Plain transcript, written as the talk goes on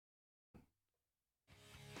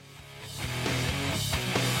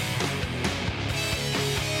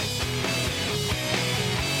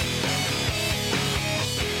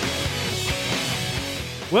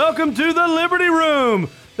Welcome to the Liberty Room.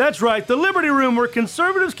 That's right, the Liberty Room, where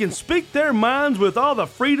conservatives can speak their minds with all the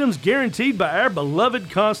freedoms guaranteed by our beloved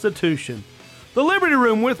Constitution. The Liberty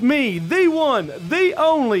Room with me, the one, the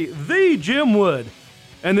only, the Jim Wood.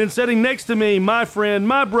 And then sitting next to me, my friend,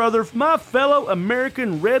 my brother, my fellow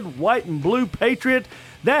American red, white, and blue patriot,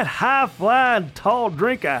 that high-flying, tall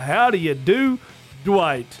drink of how do you do,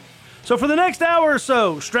 Dwight. So for the next hour or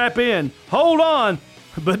so, strap in, hold on,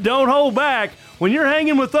 but don't hold back when you're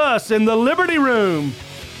hanging with us in the Liberty Room.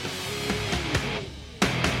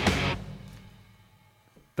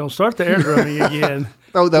 Don't start the air drumming again.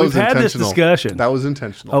 That was We've had intentional. this discussion. That was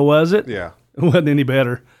intentional. Oh, was it? Yeah. It wasn't any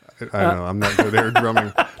better. I know. I'm not good at air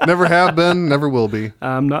drumming. Never have been, never will be.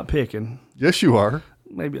 I'm not picking. Yes, you are.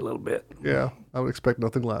 Maybe a little bit. Yeah. I would expect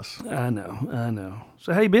nothing less. I know.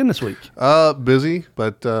 So how you been this week? Busy,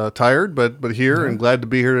 but tired, but here and glad to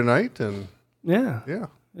be here tonight. And Yeah. yeah.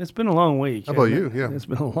 It's been a long week. How about hasn't you? it? Yeah. It's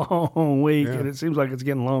been a long week, Yeah. and it seems like it's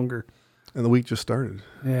getting longer. And the week just started.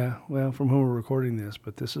 Yeah, well, from when we're recording this,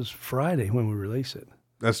 but this is Friday when we release it.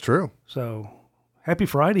 That's true. So, happy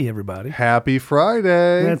Friday, everybody. Happy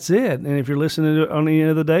Friday. That's it. And if you're listening to it on the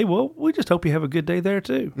end of the day, well, we just hope you have a good day there,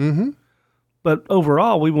 too. Mm-hmm. But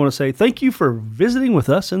overall, we want to say thank you for visiting with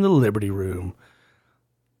us in the Liberty Room.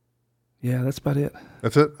 Yeah, that's about it.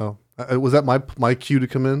 That's it? Oh. Was that my cue to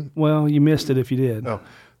come in? Well, you missed it if you did. Oh.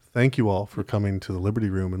 Thank you all for coming to the Liberty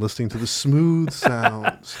Room and listening to the smooth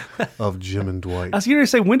sounds of Jim and Dwight. I was going to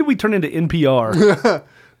say, when did we turn into NPR?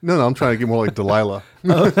 No, I'm trying to get more like Delilah.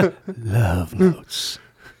 Love notes.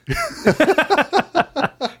 God,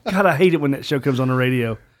 I hate it when that show comes on the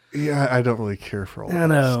radio. Yeah, I don't really care for all I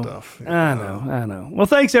know. that stuff. I know. Well,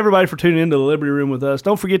 thanks everybody for tuning into the Liberty Room with us.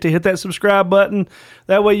 Don't forget to hit that subscribe button.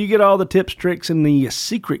 That way you get all the tips, tricks, and the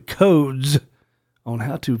secret codes on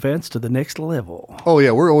how to advance to the next level. Oh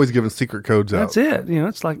yeah, we're always giving secret codes out. That's it. You know,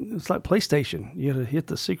 it's like PlayStation. You got to hit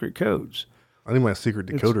the secret codes. I need my secret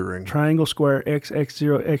decoder ring. Triangle, square, X,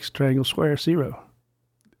 X0, X, triangle, square, 0.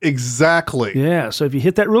 Exactly. Yeah, so if you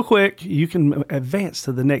hit that real quick, you can advance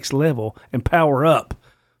to the next level and power up.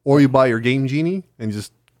 Or you buy your Game Genie and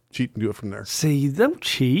just cheat and do it from there. See, don't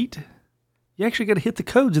cheat. You actually got to hit the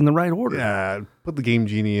codes in the right order. Yeah, put the Game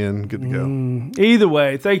Genie in, good to go. Either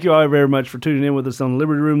way, thank you all very much for tuning in with us on the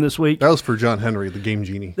Liberty Room this week. That was for John Henry, the Game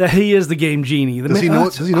Genie. That he is the Game Genie. Does he know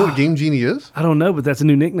what a Game Genie is? I don't know, but that's a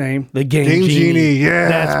new nickname. The Game Genie, yeah.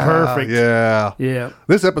 That's perfect. Yeah. Yeah.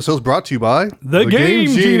 This episode is brought to you by The Game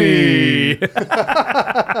Genie.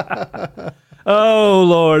 Oh,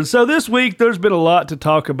 Lord. So this week, there's been a lot to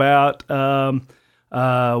talk about.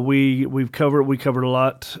 We covered a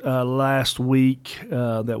lot last week.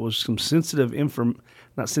 That was some sensitive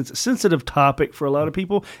topic for a lot of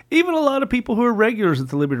people, even a lot of people who are regulars at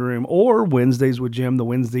the Liberty Room or Wednesdays with Jim, the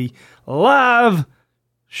Wednesday live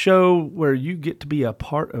show where you get to be a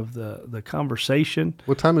part of the conversation.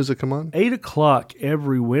 What time does it come on? 8 o'clock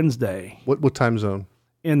every Wednesday What time zone?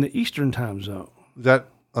 in the Eastern time zone. Is that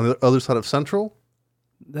on the other side of Central?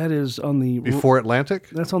 That is on the Before Atlantic?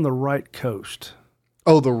 That's on the right coast.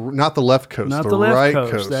 Oh, not the left coast. Not the the left right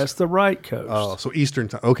coast. That's the right coast. Oh, so Eastern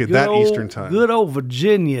time. Okay, Good Eastern time. Good old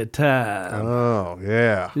Virginia time. Oh,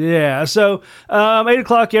 yeah. Yeah. So 8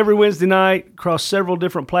 o'clock every Wednesday night across several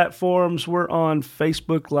different platforms. We're on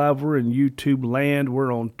Facebook Live. We're in YouTube land.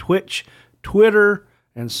 We're on Twitch, Twitter,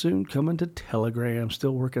 and soon coming to Telegram.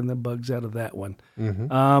 Still working the bugs out of that one.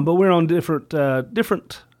 Mm-hmm. But we're on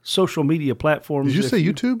different social media platforms. Did you say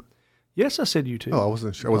YouTube? Yes, I said YouTube. Oh, I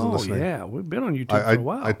wasn't sure. I wasn't listening. Yeah, we've been on YouTube for a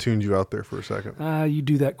while. I tuned you out there for a second. You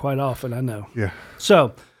do that quite often, I know. Yeah.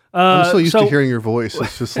 So, I'm so used to hearing your voice.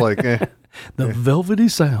 It's just like, the velvety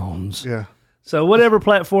sounds. Yeah. So whatever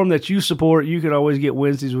platform that you support, you can always get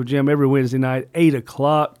Wednesdays with Jim every Wednesday night, 8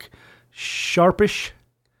 o'clock, sharpish.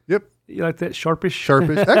 Yep. You like that, sharpish?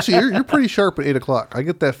 Sharpish. Actually, you're pretty sharp at 8 o'clock. I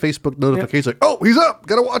get that Facebook notification like, oh, he's up.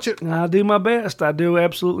 Got to watch it. I do my best. I do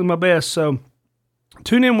absolutely my best. So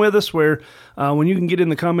tune in with us where when you can get in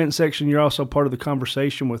the comment section, you're also part of the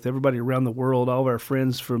conversation with everybody around the world, all of our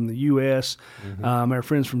friends from the U.S., our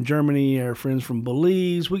friends from Germany, our friends from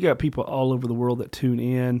Belize. We got people all over the world that tune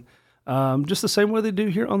in, just the same way they do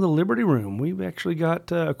here on the Liberty Room. We've actually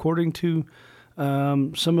got, according to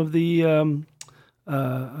some of the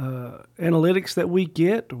analytics that we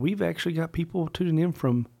get, we've actually got people tuning in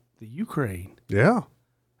from the Ukraine. Yeah.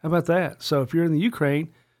 How about that? So if you're in the Ukraine,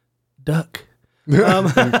 duck.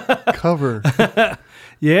 Cover.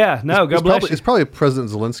 Yeah, no, God bless you. It's probably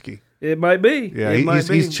President Zelensky. It might be. Yeah, it might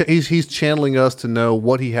be. he's channeling us to know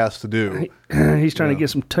what he has to do He's trying to get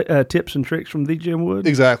some tips and tricks from the Jim Wood.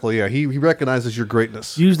 Exactly. Yeah, he recognizes your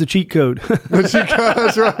greatness. Use the cheat code. That's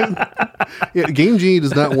right. Yeah, Game Genie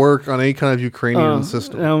does not work on any kind of Ukrainian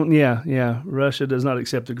system. Yeah. Russia does not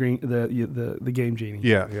accept the Game Genie.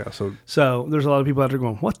 Yeah. So there's a lot of people out there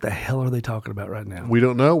going, "What the hell are they talking about right now?" We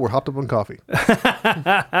don't know. We're hopped up on coffee.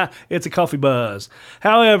 It's a coffee buzz.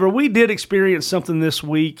 However, we did experience something this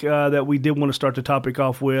week that we did want to start the topic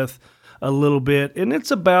off with a little bit, and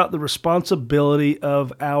it's about the responsibility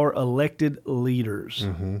of our elected leaders.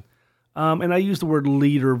 Mm-hmm. And I use the word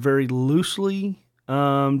leader very loosely,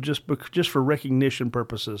 just for recognition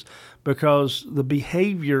purposes, because the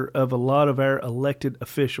behavior of a lot of our elected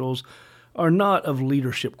officials are not of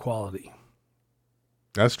leadership quality.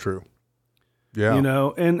 That's true. Yeah. You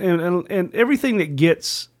know, and everything that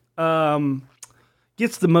gets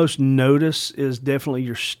the most notice is definitely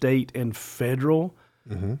your state and federal.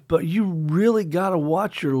 Mm-hmm. But you really got to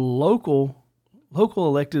watch your local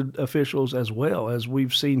elected officials as well, as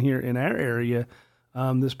we've seen here in our area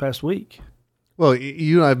this past week. Well,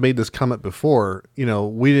 you and I have made this comment before. You know,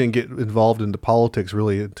 we didn't get involved into politics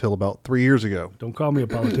really until about 3 years ago. Don't call me a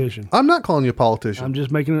politician. I'm not calling you a politician. I'm just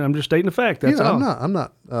stating the fact. That's all. I'm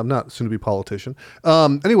not soon to be a politician.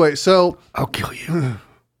 Anyway, so I'll kill you.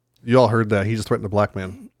 You all heard that. He just threatened a black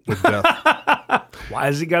man with death. Why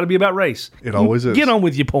has it got to be about race? It always is. Get on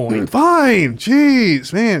with your point. Fine.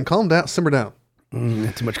 Jeez, man, calm down, simmer down.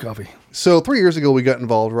 Too much coffee. So 3 years ago, we got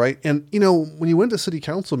involved, right? And, you know, when you went to city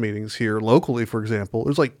council meetings here locally, for example,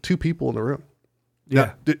 there's like 2 people in the room.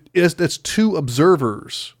 Yeah. That's 2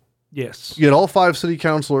 observers. Yes. You had all 5 city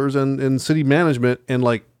councilors and city management and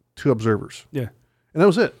like 2 observers. Yeah. And that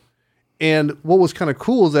was it. And what was kind of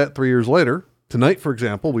cool is that 3 years later, tonight, for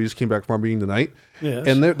example, we just came back from our meeting tonight. Yes.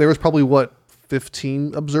 And there was probably,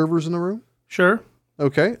 15 observers in the room? Sure.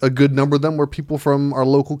 Okay. A good number of them were people from our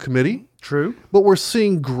local committee. True. But we're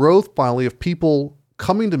seeing growth finally of people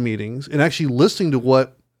coming to meetings and actually listening to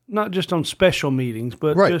what. Not just on special meetings,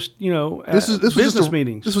 but just, this was business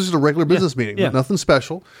meetings. This was just a regular business meeting. Yeah. Nothing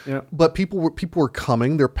special. Yeah. But people were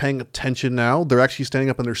coming. They're paying attention now. They're actually standing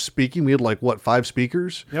up and they're speaking. We had 5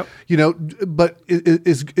 speakers? Yep. You know, but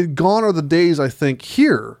gone are the days, I think,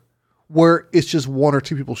 here where it's just 1 or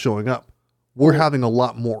 2 people showing up. We're having a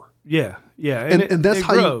lot more. Yeah. Yeah. And that's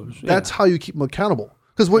how grows. That's how you keep them accountable.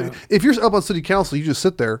 Because if you're up on city council, you just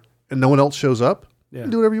sit there and no one else shows up. You can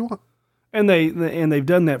do whatever you want. And they've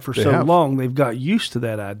done that for so long. They've got used to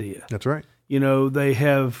that idea. That's right. You know, they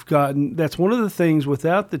have gotten. That's one of the things.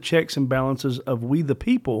 Without the checks and balances of we the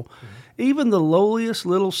people, even the lowliest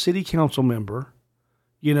little city council member,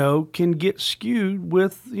 can get skewed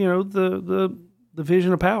with the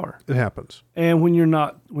vision of power. It happens. And when you're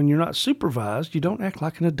not supervised, you don't act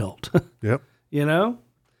like an adult. Yep.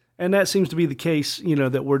 And that seems to be the case,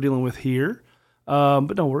 that we're dealing with here.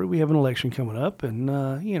 But don't worry, we have an election coming up, and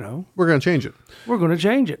we're going to change it. We're going to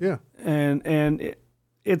change it. Yeah. And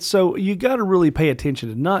it's so you got to really pay attention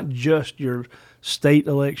to not just your state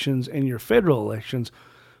elections and your federal elections,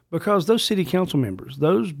 because those city council members,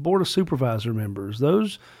 those board of supervisor members,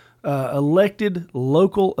 those elected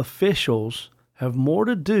local officials have more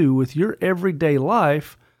to do with your everyday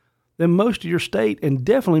life than most of your state and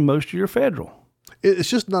definitely most of your federal. It's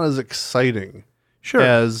just not as exciting sure.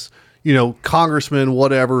 as, Congressman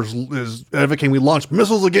whatever is advocating we launch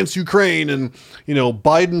missiles against Ukraine and,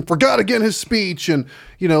 Biden forgot again his speech. And,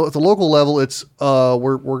 at the local level, it's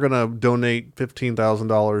we're going to donate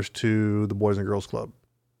 $15,000 to the Boys and Girls Club.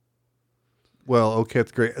 Well, okay,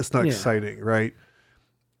 that's great. It's not exciting, right?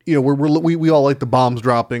 We all like the bombs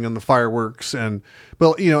dropping and the fireworks I think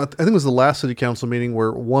it was the last city council meeting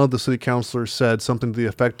where one of the city councilors said something to the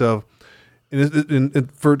effect of, and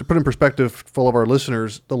to put in perspective for all of our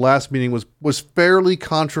listeners, the last meeting was fairly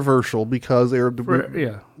controversial because we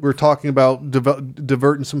were talking about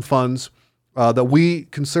diverting some funds that we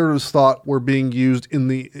conservatives thought were being used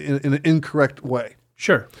in an incorrect way.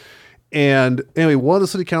 Sure. And anyway, one of the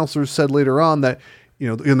city councilors said later on that,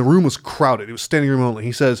 and the room was crowded. It was standing room only.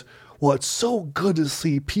 He says, well, it's so good to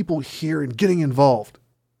see people here and getting involved.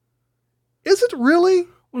 Is it really?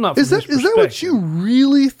 Well, not from is that what you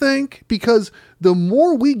really think? Because the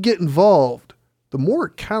more we get involved, the more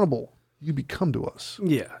accountable you become to us.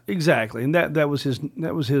 Yeah, exactly. And that was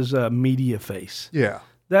his media face. Yeah.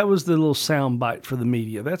 That was the little sound bite for the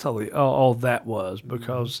media. That's all that was,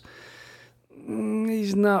 because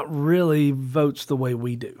he's not really votes the way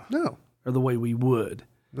we do. No. Or the way we would.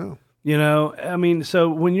 No. So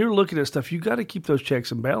when you're looking at stuff, you got to keep those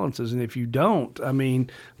checks and balances. And if you don't,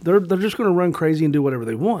 they're just going to run crazy and do whatever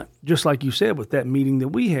they want. Just like you said with that meeting that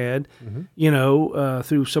we had,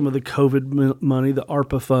 through some of the COVID money, the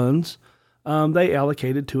ARPA funds, they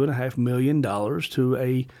allocated $2.5 million to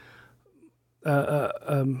a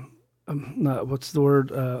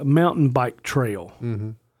mountain bike trail.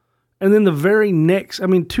 Mm-hmm. And then the very next,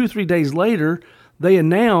 2-3 days later, they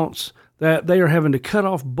announce that they are having to cut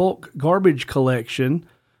off bulk garbage collection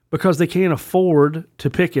because they can't afford to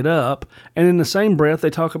pick it up. And in the same breath, they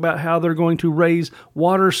talk about how they're going to raise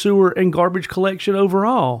water, sewer, and garbage collection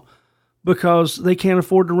overall because they can't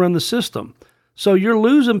afford to run the system. So you're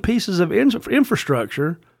losing pieces of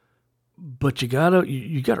infrastructure, but you got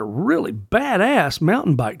a really badass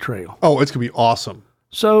mountain bike trail. Oh, it's going to be awesome.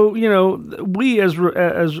 So, we as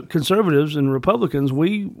conservatives and Republicans,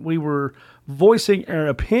 we were voicing our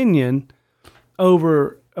opinion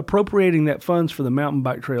over appropriating that funds for the mountain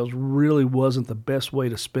bike trails really wasn't the best way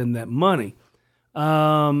to spend that money.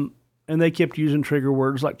 And they kept using trigger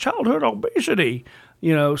words like childhood obesity,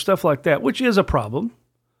 stuff like that, which is a problem.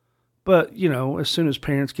 But, as soon as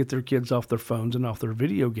parents get their kids off their phones and off their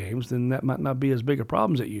video games, then that might not be as big a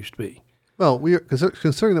problem as it used to be. Well,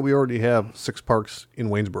 considering that we already have 6 parks in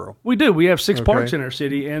Waynesboro. We do. We have 6 parks in our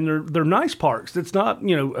city, and they're nice parks. It's not,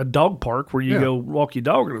 a dog park where you go walk your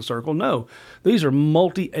dog in a circle. No. These are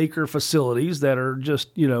multi-acre facilities that are just,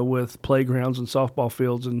 with playgrounds and softball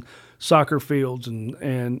fields and soccer fields and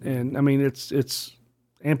it's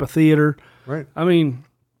amphitheater. Right.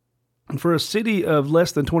 For a city of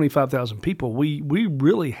less than 25,000 people, we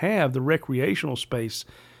really have the recreational space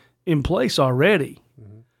in place already.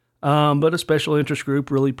 But a special interest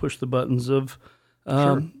group really pushed the buttons of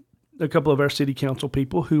a couple of our city council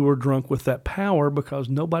people who were drunk with that power because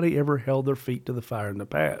nobody ever held their feet to the fire in the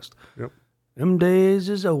past. Yep. Them days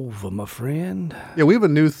is over, my friend. Yeah, we have a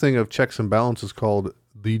new thing of checks and balances called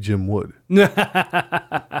the Jim Wood. And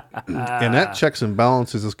that checks and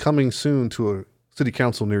balances is coming soon to a city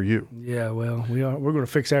council near you. Yeah, well, we are. We're going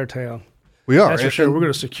to fix our town. We are. That's for sure. We're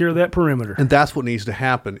going to secure that perimeter. And that's what needs to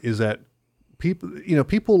happen is that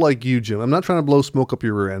people like you, Jim, I'm not trying to blow smoke up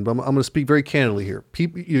your rear end, but I'm going to speak very candidly here.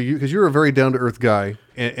 People, because you're a very down-to-earth guy,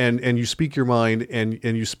 and you speak your mind, and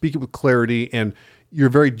you speak it with clarity, and you're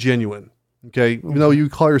very genuine. Okay, even though you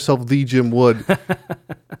call yourself the Jim Wood,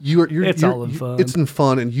 it's all in fun. It's in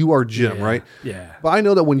fun, and you are Jim, right? Yeah. But I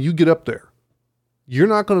know that when you get up there, you're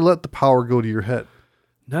not going to let the power go to your head.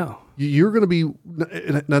 No. You're going to be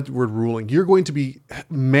not the word ruling. You're going to be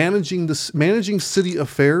managing city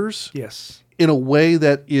affairs. Yes. In a way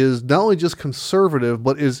that is not only just conservative,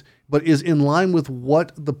 but is in line with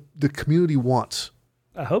what the community wants.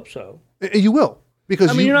 I hope so. And you will.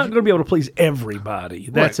 Because you're not going to be able to please everybody.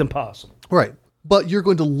 That's impossible. Right. But you're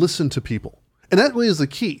going to listen to people. And that really is the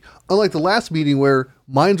key. Unlike the last meeting where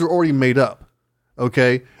minds were already made up,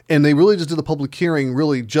 okay? And they really just did the public hearing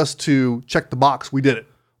really just to check the box. We did it.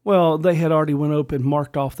 Well, they had already went up and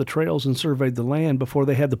marked off the trails and surveyed the land before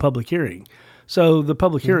they had the public hearing. So the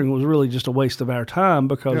public hearing was really just a waste of our time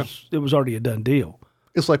because it was already a done deal.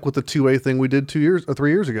 It's like with the 2A thing we did 3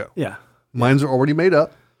 years ago. Yeah. Minds are already made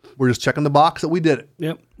up. We're just checking the box that we did it.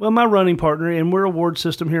 Yep. Well, my running partner, and we're a ward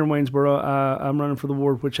system here in Waynesboro. I'm running for the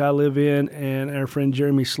ward which I live in, and our friend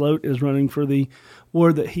Jeremy Sloat is running for the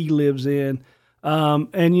ward that he lives in.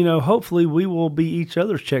 And, hopefully we will be each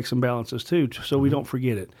other's checks and balances too, so we don't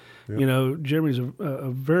forget it. Yep. Jeremy's a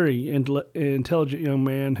very intelligent young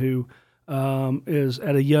man who is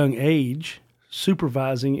at a young age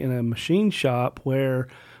supervising in a machine shop where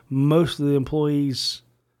most of the employees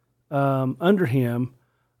under him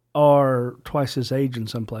are twice his age in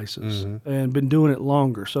some places and been doing it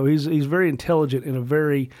longer. So he's very intelligent in a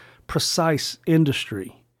very precise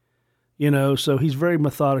industry. So he's very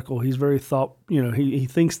methodical. He's very he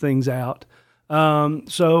thinks things out.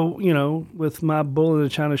 So, with my bull in the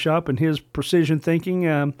china shop and his precision thinking,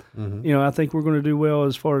 I think we're going to do well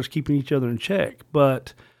as far as keeping each other in check.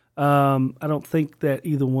 But I don't think that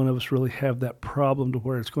either one of us really have that problem to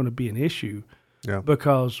where it's going to be an issue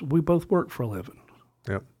because we both work for a living.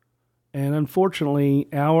 Yep. And unfortunately,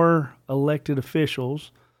 our elected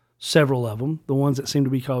officials, several of them, the ones that seem to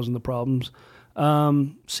be causing the problems,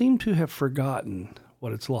 seem to have forgotten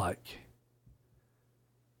what it's like.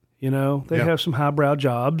 They have some highbrow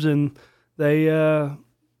jobs, and they have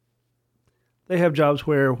jobs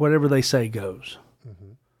where whatever they say goes.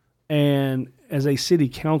 Mm-hmm. And as a city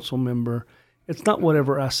council member, it's not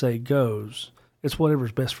whatever I say goes. It's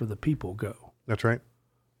whatever's best for the people go. That's right.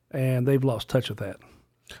 And they've lost touch with that.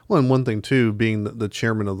 Well, and one thing, too, being the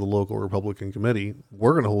chairman of the local Republican committee,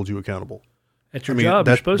 we're going to hold you accountable. That's your job.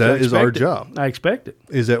 You're supposed to. That is our job. I expect it.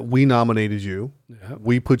 Is that we nominated you. Yeah.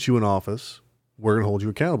 We put you in office. we're going to hold you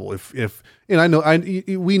accountable.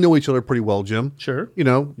 And we know each other pretty well, Jim. Sure. You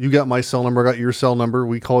know, you got my cell number, I got your cell number.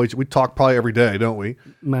 We talk probably every day, don't we?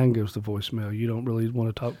 Mine goes to voicemail. You don't really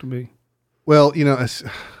want to talk to me. Well, you know,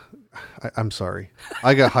 I'm sorry.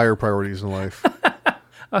 I got higher priorities in life.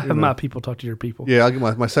 I have my people talk to your people. Yeah, I'll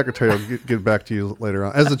get my secretary will get back to you later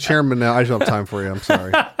on. As the chairman now, I just don't have time for you. I'm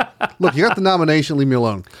sorry. Look, you got the nomination. Leave me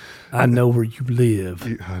alone. I know where you live.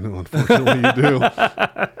 I know, unfortunately, you do.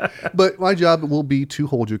 But my job will be to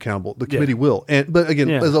hold you accountable. The committee will. But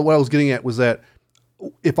again, what I was getting at was that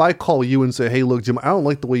if I call you and say, hey, look, Jim, I don't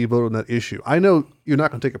like the way you voted on that issue. I know you're not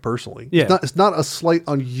going to take it personally. Yeah. It's not a slight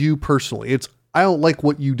on you personally. It's, I don't like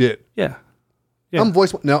what you did. Yeah. I'm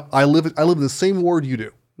now I live in the same ward you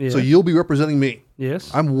do. Yeah. So you'll be representing me. Yes.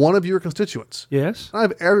 I'm one of your constituents. Yes. I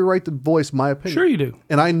have every right to voice my opinion. Sure you do.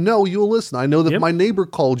 And I know you'll listen. I know that if my neighbor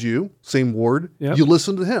called you, same ward, you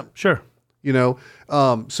listen to him. Sure. You know,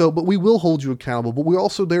 but we will hold you accountable, but we're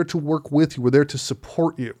also there to work with you. We're there to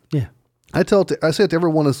support you. Yeah. I say it to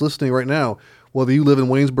everyone that's listening right now, whether you live in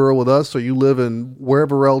Waynesboro with us or you live in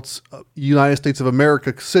wherever else, United States of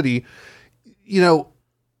America city, you know,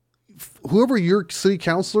 whoever your city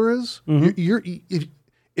councilor is,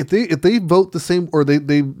 if they vote the same, or they're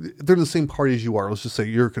in the same party as you are, let's just say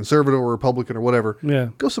you're a conservative or Republican or whatever,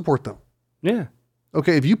 go support them. Yeah.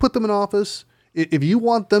 Okay. If you put them in office, if you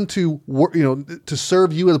want them to work, you know, to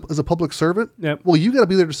serve you as a public servant, well, you got to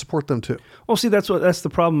be there to support them too. Well, see, that's the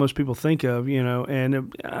problem most people think of, you know,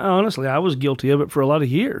 and honestly, I was guilty of it for a lot of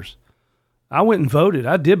years. I went and voted.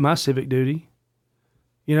 I did my civic duty.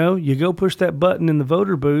 You know, you go push that button in the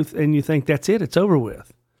voter booth and you think that's it. It's over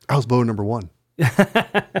with. I was voter number 1.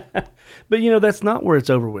 But, you know, that's not where it's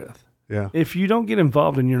over with. Yeah. If you don't get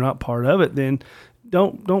involved and you're not part of it, then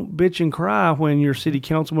don't bitch and cry when your city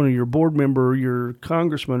councilman or your board member or your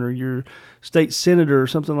congressman or your state senator or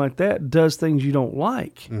something like that does things you don't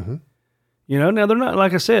like. Mm-hmm. You know, now they're not,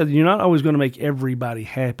 like I said, you're not always going to make everybody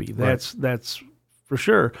happy. That's for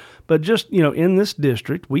sure. But just, you know, in this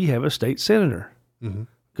district, we have a state senator. Mm-hmm.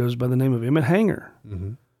 Goes by the name of Emmett Hanger.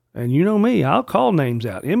 Mm-hmm. And you know me, I'll call names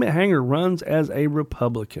out. Emmett Hanger runs as a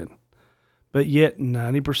Republican, but yet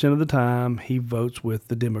 90% of the time he votes with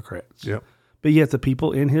the Democrats. Yep. But yet the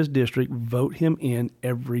people in his district vote him in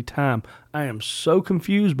every time. I am so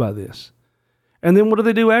confused by this. And then what do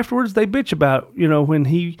they do afterwards? They bitch about, you know, when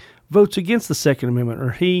he votes against the Second Amendment,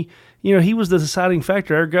 or he was the deciding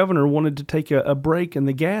factor. Our governor wanted to take a break in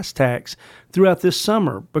the gas tax throughout this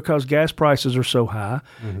summer because gas prices are so high.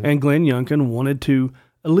 Mm-hmm. And Glenn Youngkin wanted to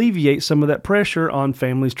alleviate some of that pressure on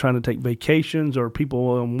families trying to take vacations or people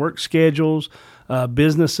on work schedules,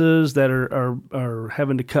 businesses that are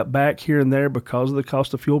having to cut back here and there because of the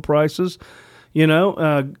cost of fuel prices. You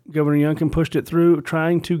know, Governor Youngkin pushed it through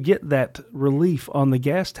trying to get that relief on the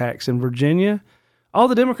gas tax in Virginia. All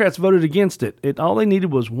the Democrats voted against it. All they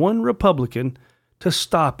needed was one Republican to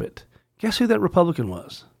stop it. Guess who that Republican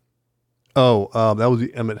was? Oh, that was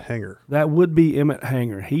the Emmett Hanger. That would be Emmett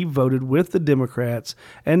Hanger. He voted with the Democrats.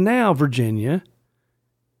 And now, Virginia,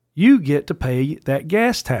 you get to pay that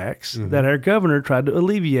gas tax that our governor tried to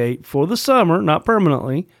alleviate for the summer, not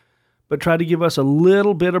permanently, but tried to give us a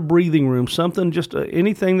little bit of breathing room, something, just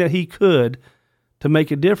anything that he could to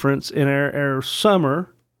make a difference in our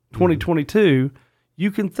summer 2022.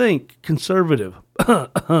 You can thank conservative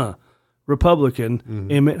Republican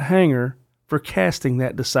Emmett Hanger for casting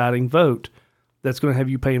that deciding vote that's going to have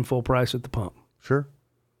you paying full price at the pump. Sure.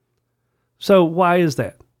 So why is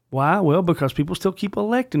that? Why? Well, because people still keep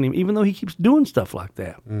electing him, even though he keeps doing stuff like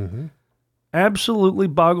that. Mm-hmm. Absolutely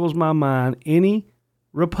boggles my mind. Any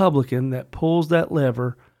Republican that pulls that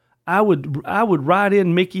lever, I would write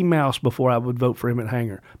in Mickey Mouse before I would vote for Emmett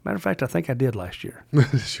Hanger. Matter of fact, I think I did last year.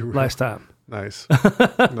 Last time. Nice.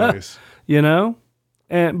 Nice. You know?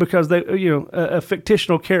 And because they, a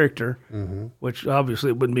fictional character, which obviously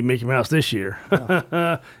it wouldn't be Mickey Mouse this year.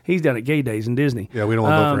 Oh. He's down at Gay Days in Disney. Yeah, we don't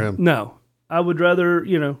want to vote for him. No, I would rather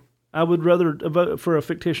vote for a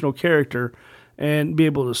fictional character and be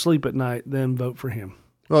able to sleep at night than vote for him.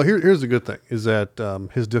 Well, here's the good thing is that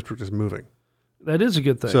his district is moving. That is a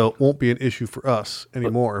good thing. So it won't be an issue for us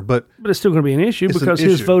anymore. But it's still going to be an issue because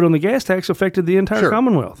his vote on the gas tax affected the entire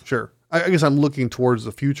Commonwealth. Sure. I guess I'm looking towards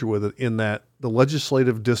the future with it in that the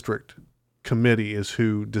legislative district committee is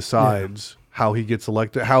who decides how he gets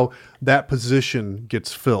elected, how that position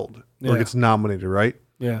gets filled or gets nominated, right?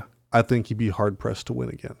 Yeah. I think he'd be hard-pressed to win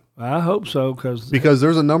again. I hope so. Because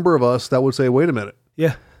there's a number of us that would say, wait a minute.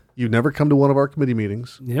 Yeah. You've never come to one of our committee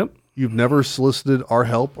meetings. Yep. You've never solicited our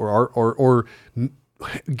help or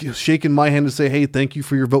shaken my hand to say, hey, thank you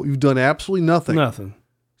for your vote. You've done absolutely nothing. Nothing.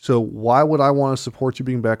 So why would I want to support you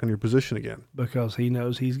being back in your position again? Because he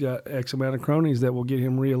knows he's got X amount of cronies that will get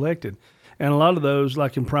him reelected. And a lot of those,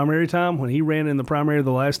 like in primary time, when he ran in the primary the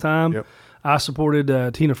last time, Yep. I supported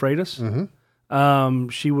Tina Freitas. Mm-hmm.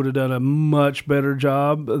 She would have done a much better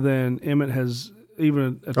job than Emmett has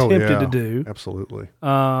even attempted to do. Absolutely.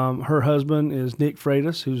 Her husband is Nick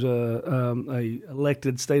Freitas, who's a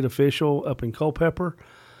elected state official up in Culpeper.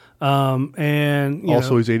 And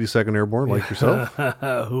also, he's 82nd Airborne, like yourself.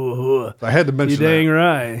 I had to mention you dang that.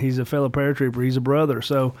 right. He's a fellow paratrooper. He's a brother.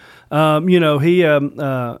 So,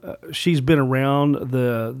 she's been around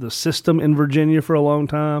the system in Virginia for a long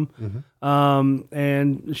time. Mm-hmm.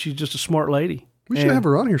 And she's just a smart lady. We should have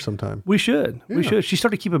her on here sometime. We should. Yeah. We should. She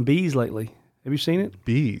started keeping bees lately. Have you seen it?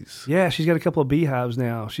 Bees. Yeah, she's got a couple of beehives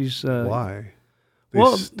now. She's Why?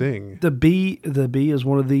 They sting. The bee is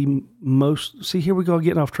one of the most. See, here we go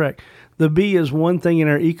getting off track. The bee is one thing in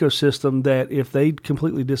our ecosystem that if they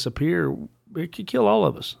completely disappear, it could kill all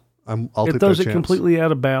of us. I'll It take throws that it chance. completely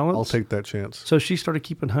out of balance. I'll take that chance. So she started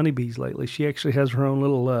keeping honeybees lately. She actually has her own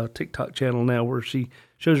little TikTok channel now where she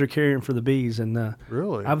shows her caring for the bees. And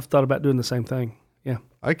Really? I've thought about doing the same thing. Yeah.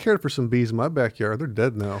 I cared for some bees in my backyard. They're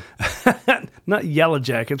dead now. Not yellow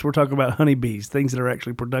jackets. We're talking about honeybees, things that are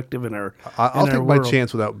actually productive in our I'll in take our my world.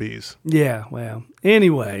 chance without bees. Yeah, well,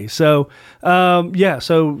 anyway, so,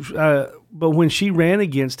 but when she ran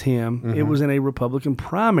against him, it was in a Republican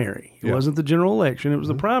primary. It Yeah. wasn't the general election, it was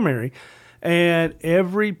the primary. And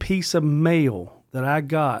every piece of mail that I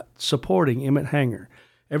got supporting Emmett Hanger,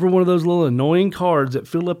 every one of those little annoying cards that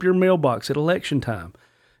fill up your mailbox at election time,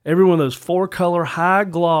 every one of those 4-color,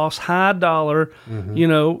 high-gloss, high-dollar,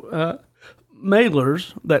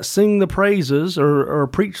 mailers that sing the praises or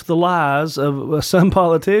preach the lies of some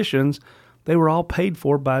politicians, they were all paid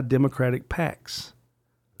for by Democratic PACs,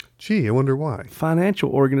 Gee, I wonder why.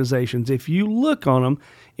 financial organizations. If you look on them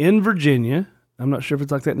in Virginia, I'm not sure if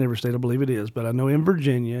it's like that in every state, I believe it is, but I know in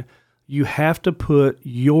Virginia, you have to put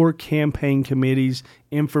your campaign committee's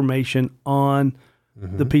information on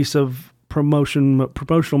the piece of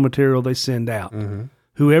promotional material they send out,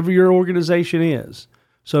 whoever your organization is.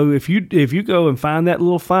 So if you go and find that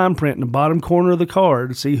little fine print in the bottom corner of the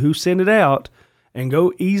card, see who sent it out, and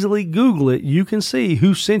go easily Google it, you can see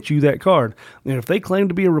who sent you that card. And if they claim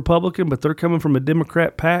to be a Republican, but they're coming from a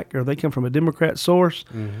Democrat PAC or they come from a Democrat source,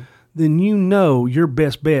 then you know your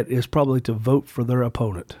best bet is probably to vote for their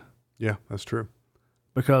opponent. Yeah, that's true.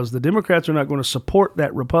 Because the Democrats are not going to support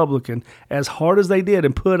that Republican as hard as they did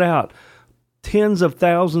and put out tens of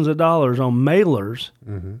thousands of dollars on mailers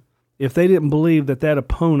if they didn't believe that that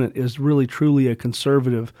opponent is really truly a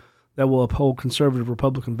conservative that will uphold conservative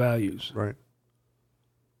Republican values. Right.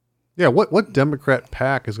 Yeah, what Democrat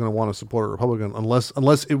PAC is going to want to support a Republican unless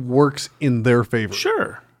it works in their favor?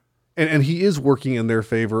 Sure. And he is working in their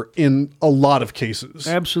favor in a lot of cases.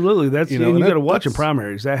 Absolutely. That's You know, and you and got to watch in that's-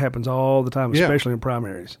 primaries. That happens all the time, Yeah. especially in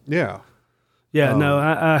primaries. Yeah. Yeah, no,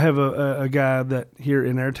 I have a guy that here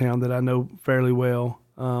in our town that I know fairly well.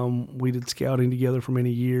 We did scouting together for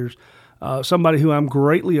many years. Somebody who I'm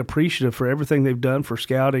greatly appreciative for everything they've done for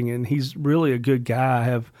scouting, and he's really a good guy. I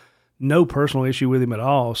have no personal issue with him at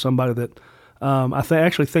all. Somebody that I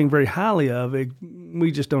actually think very highly of.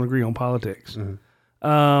 We just don't agree on politics.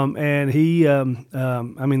 And he,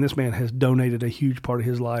 this man has donated a huge part of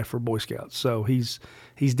his life for Boy Scouts. So he's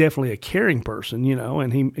definitely a caring person,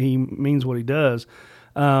 and he means what he does.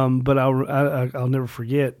 But I'll never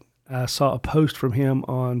forget, I saw a post from him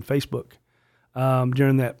on Facebook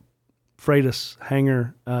during that Freitas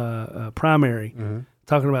Hanger primary,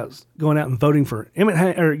 talking about going out and voting for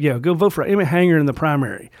Emmett go vote for Emmett Hanger in the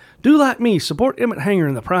primary. Do like me, support Emmett Hanger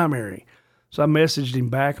in the primary. So I messaged him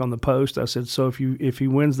back on the post. I said, so if he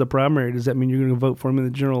wins the primary, does that mean you're going to vote for him in the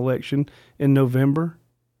general election in November?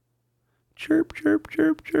 Chirp, chirp,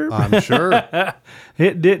 chirp, chirp. I'm sure.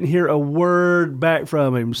 It didn't hear a word back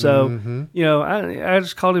from him. So, I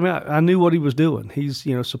just called him out. I knew what he was doing. He's,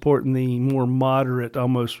 supporting the more moderate,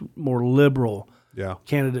 almost more liberal Yeah.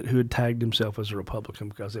 candidate who had tagged himself as a Republican,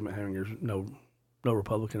 because Emmett Hanger's no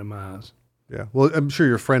Republican in my eyes. Yeah. Well, I'm sure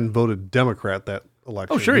your friend voted Democrat that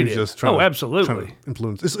election. Oh, sure he was did. just trying to Absolutely.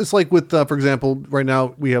 influence. It's like with, for example, right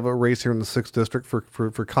now we have a race here in the 6th district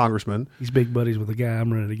for congressman. He's big buddies with the guy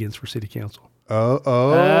I'm running against for city council.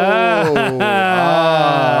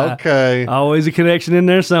 Okay. Always a connection in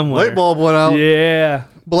there somewhere. Light bulb went out. Yeah.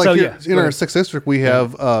 But like So, here, in go our ahead. 6th district, we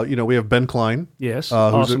have, we have Ben Klein. Yes. Who's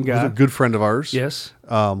Awesome guy. Who's a good friend of ours. Yes.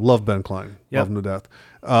 Love Ben Klein. Yep. Love him to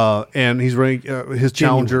death. And he's running his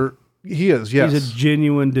challenger. He is, yes. He's a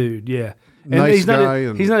genuine dude, yeah. And Nice he's not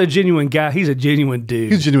guy he's not a genuine guy. He's a genuine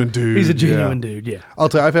dude. He's a genuine dude. He's a genuine yeah. dude, yeah. I'll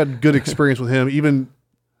tell you, I've had good experience with him. Even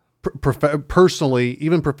personally,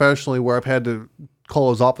 even professionally, where I've had to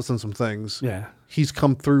call his office on some things. Yeah. He's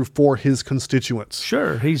come through for his constituents.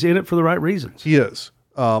 Sure. He's in it for the right reasons. He is.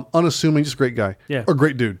 Unassuming, just a great guy. Yeah. Or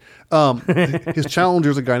great dude. His challenger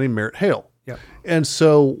is a guy named Merritt Hale. Yeah. And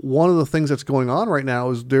so one of the things that's going on right now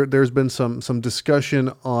is there's been some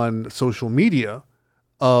discussion on social media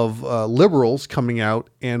of liberals coming out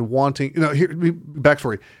and wanting, here,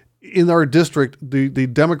 backstory. In our district, the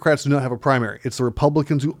Democrats do not have a primary. It's the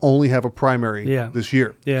Republicans who only have a primary this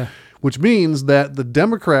year. Yeah. Which means that the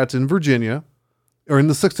Democrats in Virginia or in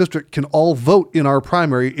the 6th district can all vote in our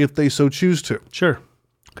primary if they so choose to. Sure.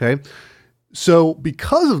 Okay. So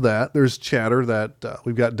because of that, there's chatter that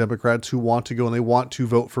we've got Democrats who want to go and they want to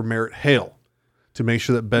vote for Merritt Hale to make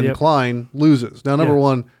sure that Ben Klein loses. Now, number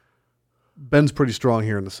one, Ben's pretty strong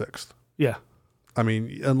here in the 6th. Yeah. I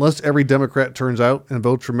mean, unless every Democrat turns out and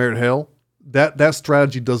votes for Merritt Hale, that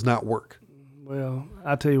strategy does not work. Well,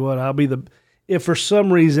 I'll tell you what, if for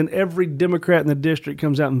some reason every Democrat in the district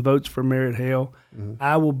comes out and votes for Merritt Hale,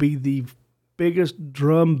 I will be the biggest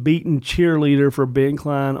drum-beating cheerleader for Ben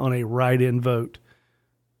Klein on a write-in vote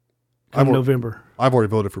in November. I've already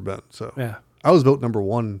voted for Ben, so yeah, I was vote number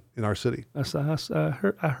 1 in our city. I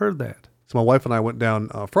heard that. So my wife and I went down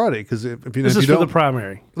Friday because if you know, this is for the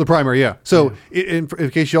primary. The primary, yeah. So in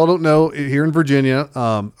case y'all don't know, here in Virginia,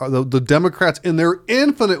 the Democrats, in their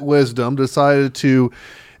infinite wisdom, decided to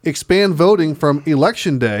expand voting from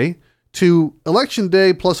election day to election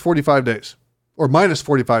day plus 45 days or minus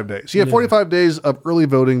 45 days. So you have 45 days of early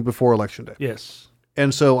voting before election day. Yes.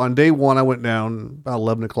 And so on day 1, I went down about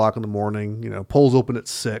 11 o'clock in the morning. Polls open at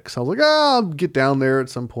 6. I was like, I'll get down there at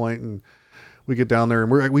some point. And we get down there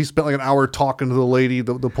and we spent like an hour talking to the lady,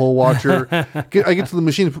 the poll watcher. I get to the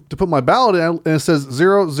machine to put my ballot in and it says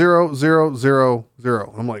 00000.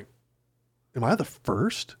 I'm like, am I the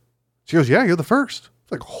first? She goes, yeah, you're the first.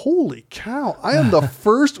 It's like, holy cow. I am the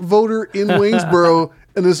first voter in Waynesboro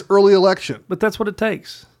in this early election. But that's what it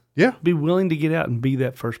takes. Yeah. Be willing to get out and be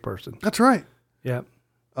that first person. That's right. Yeah.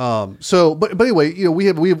 But anyway, we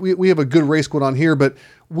have a good race going on here, but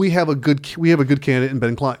we have a good candidate in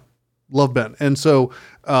Ben Klein. Love Ben. And so,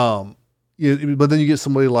 but then you get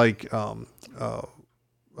somebody like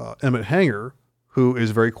Emmett Hanger, who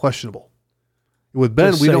is very questionable. With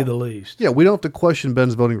Ben, we don't, the least. Yeah, we don't have to question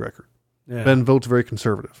Ben's voting record. Yeah. Ben votes very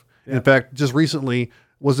conservative. Yeah. In fact, just recently,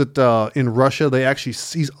 was it in Russia? They actually,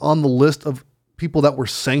 he's on the list of people that were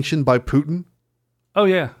sanctioned by Putin. Oh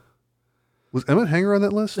yeah. Was Emmett Hanger on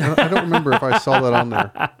that list? I don't remember if I saw that on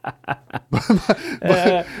there.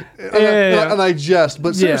 And I jest,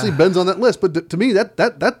 but seriously, Ben's on that list. But to me,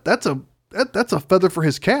 that's a feather for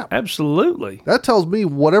his cap. Absolutely. That tells me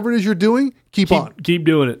whatever it is you're doing, keep on. Keep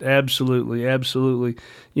doing it. Absolutely. Absolutely.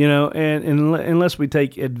 And unless we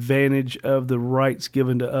take advantage of the rights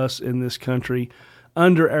given to us in this country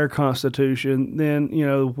under our Constitution, then,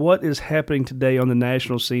 what is happening today on the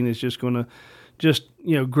national scene is just going to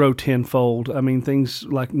grow tenfold. I mean, things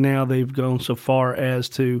like now they've gone so far as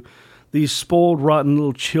to these spoiled, rotten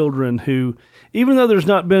little children who, even though there's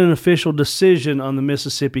not been an official decision on the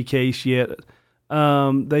Mississippi case yet,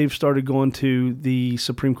 they've started going to the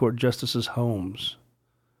Supreme Court justices' homes,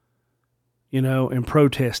 and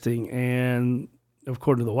protesting. And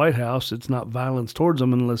according to the White House, it's not violence towards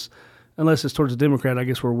them unless it's towards a Democrat, I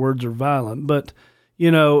guess, where words are violent. But,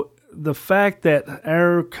 the fact that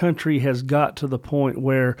our country has got to the point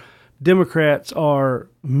where Democrats are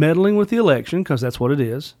meddling with the election, because that's what it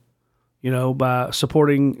is, by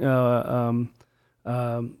supporting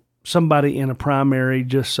somebody in a primary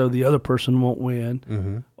just so the other person won't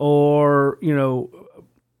win, or,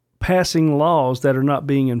 passing laws that are not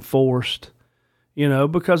being enforced,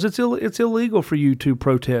 because it's illegal for you to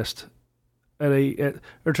protest or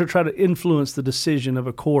to try to influence the decision of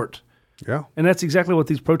a court. Yeah. And that's exactly what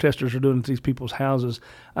these protesters are doing at these people's houses.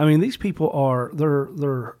 I mean, these people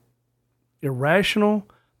they're irrational,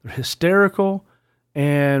 they're hysterical,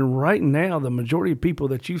 and right now the majority of people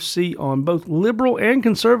that you see on both liberal and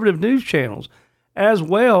conservative news channels, as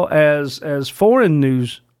well as foreign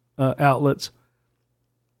news outlets,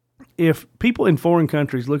 if people in foreign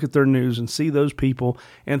countries look at their news and see those people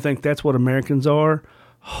and think that's what Americans are,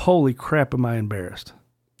 holy crap, am I embarrassed.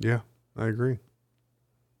 Yeah, I agree.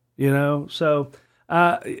 So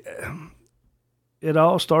it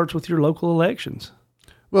all starts with your local elections.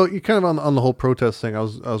 Well, you kind of on the whole protest thing. I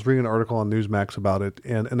was reading an article on Newsmax about it,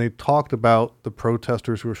 and they talked about the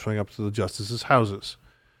protesters who were showing up to the justices' houses.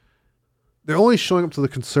 They're only showing up to the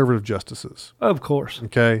conservative justices. Of course.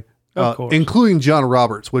 Okay. Of course. Including John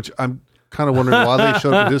Roberts, which I'm kind of wondering why they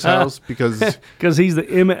showed up at his house because he's the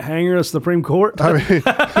Emmett Hanger of Supreme Court. I mean,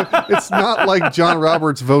 it's not like John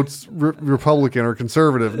Roberts votes Republican or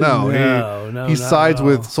conservative. No, he sides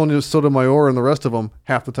with Sonia Sotomayor and the rest of them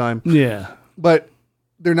half the time. Yeah, but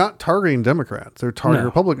they're not targeting Democrats; they're targeting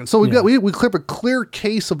Republicans. So we clip a clear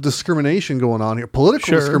case of discrimination going on here,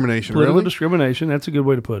 political discrimination. Political discrimination. That's a good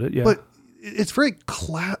way to put it. Yeah, but it's very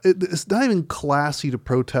it's not even classy to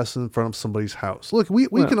protest in front of somebody's house. Look, we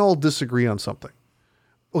can all disagree on something.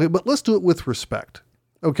 Okay, but let's do it with respect.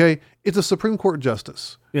 Okay? It's a Supreme Court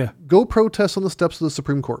justice. Yeah. Go protest on the steps of the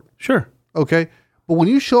Supreme Court. Sure. Okay? But when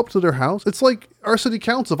you show up to their house, it's like our city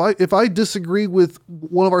council. If I disagree with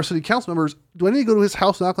one of our city council members, do I need to go to his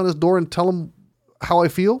house, knock on his door, and tell him how I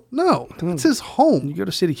feel? No. It's his home. You go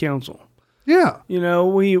to city council. Yeah. You know,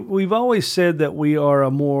 we've always said that we are a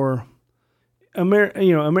more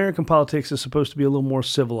American politics is supposed to be a little more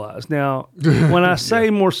civilized. Now, when I say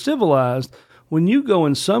more civilized, when you go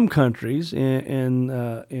in some countries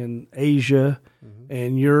in Asia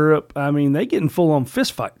and Europe, I mean, they get in full-on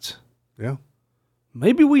fistfights. Yeah.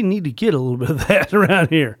 Maybe we need to get a little bit of that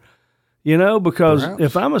around here, you know, because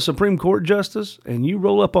if I'm a Supreme Court justice and you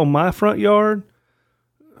roll up on my front yard,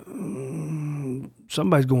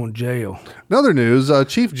 somebody's going to jail. In other news,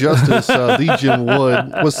 Chief Justice Lee Jim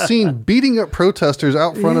Wood was seen beating up protesters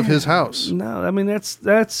out front of his house. No, I mean that's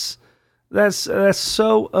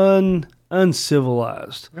so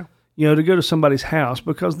uncivilized. Yeah. You know, to go to somebody's house,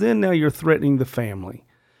 because then now you're threatening the family.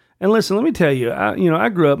 And listen, let me tell you, I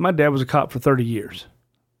grew up. My dad was a cop for 30 years.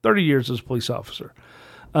 30 years as a police officer.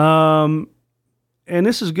 And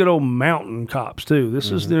this is good old mountain cops, too.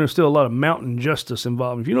 This is there's still a lot of mountain justice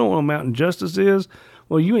involved. If you don't know what mountain justice is,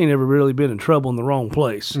 well, you ain't ever really been in trouble in the wrong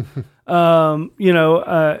place. If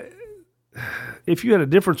you had a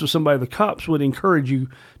difference with somebody, the cops would encourage you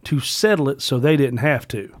to settle it so they didn't have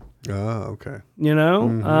to. Oh, okay. You know?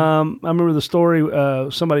 I remember the story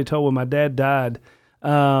somebody told when my dad died.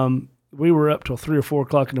 We were up till 3 or 4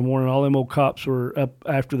 o'clock in the morning. All them old cops were up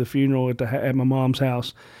after the funeral at my mom's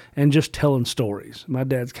house and just telling stories. My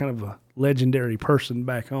dad's kind of a legendary person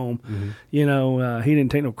back home. You know, he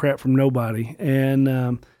didn't take no crap from nobody.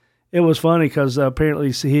 And it was funny because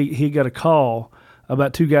apparently he got a call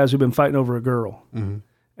about 2 guys who've been fighting over a girl.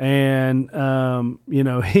 And,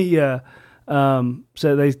 he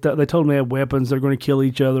said they told him they had weapons. They're going to kill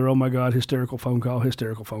each other. Oh, my God, hysterical phone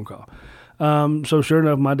call. So sure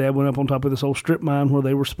enough, my dad went up on top of this old strip mine where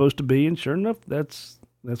they were supposed to be, and sure enough, that's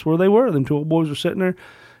where they were. Them 2 old boys were sitting there.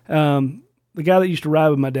 The guy that used to ride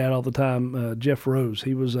with my dad all the time, Jeff Rose,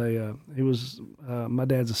 he was my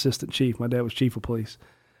dad's assistant chief. My dad was chief of police.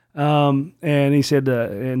 And he said,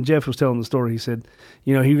 and Jeff was telling the story. He said,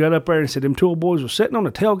 you know, he got up there and said, them 2 old boys were sitting on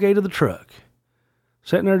the tailgate of the truck,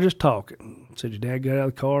 sitting there just talking. Said, your dad got out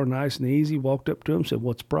of the car nice and easy, walked up to him, said,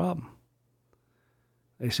 what's the problem?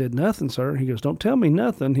 They said, nothing, sir. He goes, don't tell me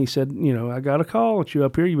nothing. He said, you know, I got a call that you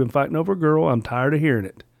up here. You've been fighting over a girl. I'm tired of hearing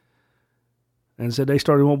it. And said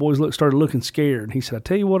one boys started looking scared. He said, I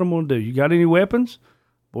tell you what I'm going to do. You got any weapons?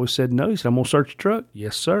 Boys said, no. He said, I'm going to search your truck.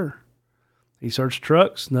 Yes, sir. He searched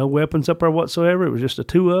trucks, no weapons up there whatsoever. It was just the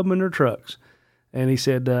 2 of them in their trucks. And he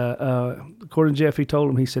said, according to Jeff, he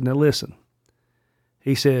told him, he said, now listen.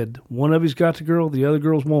 He said, one of you's got the girl, the other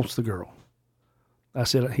girl wants the girl.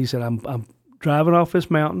 He said, I'm driving off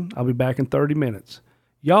this mountain. I'll be back in 30 minutes.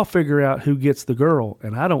 Y'all figure out who gets the girl,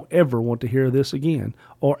 and I don't ever want to hear this again,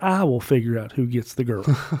 or I will figure out who gets the girl.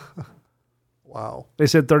 Wow. They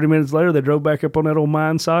said 30 minutes later, they drove back up on that old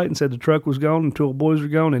mine site and said the truck was gone and 2 old boys were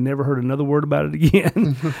gone and never heard another word about it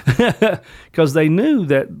again because they knew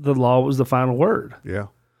that the law was the final word. Yeah.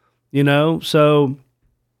 You know, so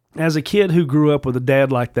as a kid who grew up with a dad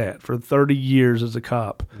like that for 30 years as a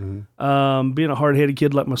cop, being a hard-headed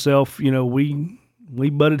kid like myself, you know, we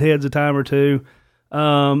butted heads a time or two,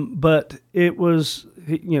 but it was,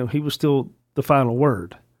 you know, he was still the final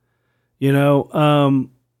word. You know,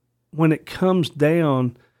 when it comes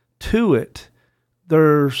down to it,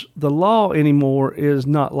 the law anymore is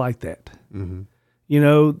not like that. You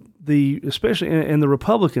know, especially and the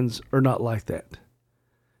Republicans are not like that.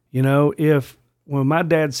 You know, when my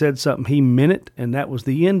dad said something, he meant it, and that was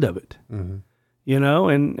the end of it. You know,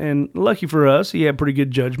 and lucky for us, he had pretty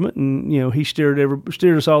good judgment, and you know, he steered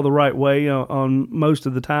us all the right way on most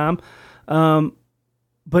of the time.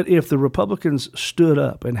 But if the Republicans stood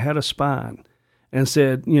up and had a spine and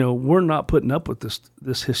said, you know, we're not putting up with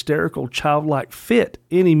this hysterical childlike fit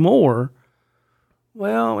anymore,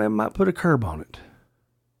 well, it might put a curb on it.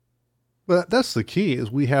 But that's the key,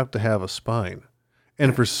 is we have to have a spine.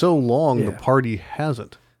 And for so long, the party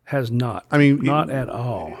hasn't. Has not. I mean, not at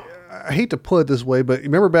all. I hate to put it this way, but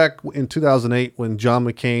remember back in 2008 when John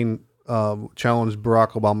McCain challenged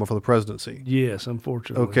Barack Obama for the presidency? Yes,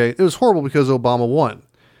 unfortunately. Okay, it was horrible because Obama won.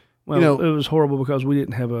 Well, it was horrible because we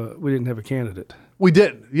didn't have a candidate. We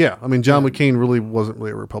did, yeah. I mean, John McCain really wasn't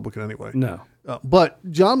really a Republican anyway. No, but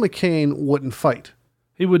John McCain wouldn't fight.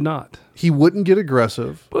 he would not. He wouldn't get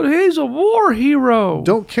aggressive. But he's a war hero.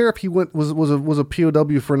 Don't care if he was a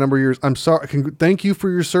POW for a number of years. I'm sorry. Thank you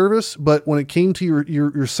for your service, but when it came to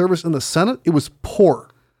your service in the Senate, it was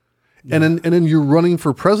poor. Yeah. And then your running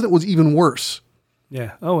for president was even worse.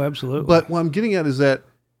 Yeah. Oh, absolutely. But what I'm getting at is that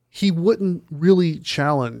he wouldn't really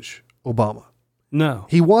challenge Obama. No.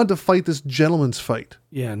 He wanted to fight this gentleman's fight.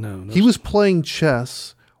 Yeah, no. He was playing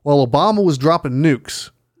chess while Obama was dropping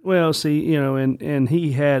nukes. Well, see, and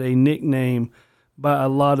he had a nickname by a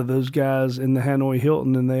lot of those guys in the Hanoi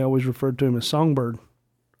Hilton, and they always referred to him as Songbird.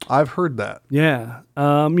 I've heard that. Yeah.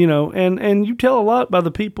 And you tell a lot by the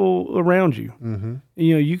people around you. Mm-hmm.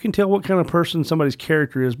 You can tell what kind of person somebody's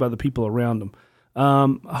character is by the people around them.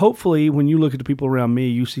 Hopefully, when you look at the people around me,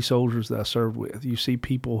 you see soldiers that I served with. You see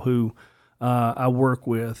people who I work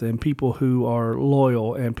with, and people who are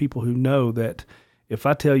loyal, and people who know that if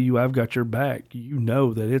I tell you I've got your back, you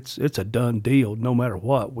know that it's a done deal. No matter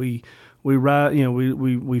what, we ride,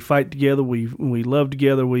 we fight together, we love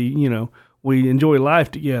together, we enjoy life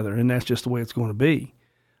together, and that's just the way it's going to be.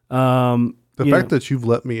 The fact that you've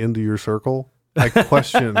let me into your circle, I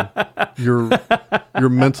question your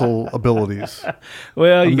mental abilities.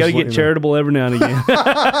 Well, you got to get charitable every now and again.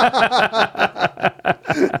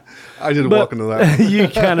 I didn't walk into that. You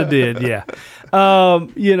kind of did, yeah.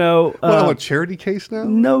 I'm a charity case now?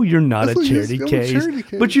 No, you're not a charity case.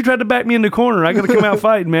 But you tried to back me in the corner. I got to come out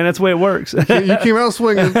fighting, man. That's the way it works. You came out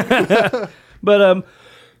swinging. But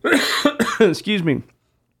excuse me.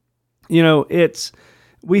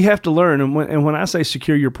 We have to learn, and when I say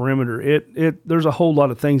secure your perimeter, there's a whole lot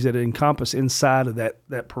of things that encompass inside of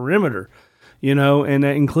that perimeter, and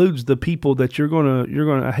that includes the people that you're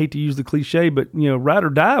gonna. I hate to use the cliche, but ride or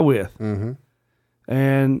die with. Mm-hmm.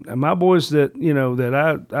 And my boys that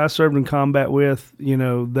I served in combat with,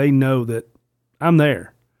 they know that I'm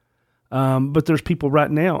there. But there's people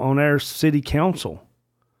right now on our city council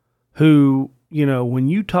who, when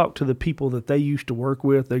you talk to the people that they used to work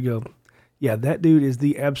with, they go, yeah, that dude is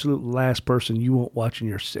the absolute last person you want watching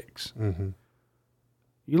your six. Mm-hmm.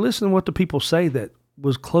 You listen to what the people say that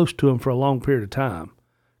was close to him for a long period of time,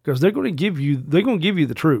 because they're going to give you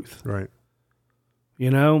the truth. Right.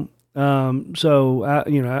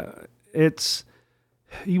 It's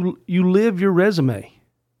you live your resume.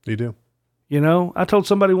 You do. I told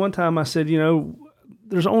somebody one time, I said,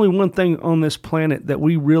 there's only one thing on this planet that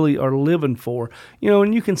we really are living for,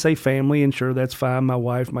 and you can say family, and sure, that's fine. My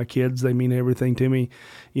wife, my kids, they mean everything to me.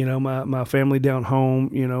 My family down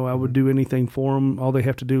home, I would do anything for them. All they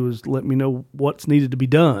have to do is let me know what's needed to be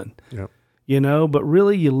done. Yep. But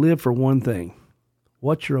really you live for one thing.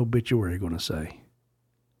 What's your obituary going to say?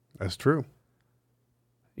 That's true.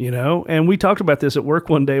 And we talked about this at work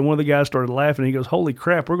one day, and one of the guys started laughing. He goes, "Holy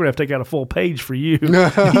crap, we're going to have to take out a full page for you."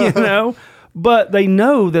 But they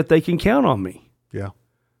know that they can count on me. Yeah.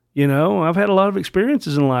 I've had a lot of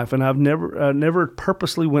experiences in life, and I've never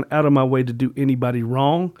purposely went out of my way to do anybody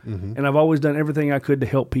wrong. Mm-hmm. And I've always done everything I could to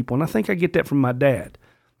help people. And I think I get that from my dad.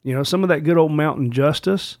 Some of that good old mountain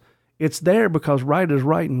justice, it's there because right is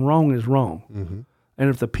right and wrong is wrong. Mm-hmm. And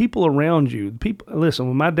if the people around you, listen,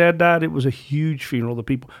 when my dad died, it was a huge funeral. The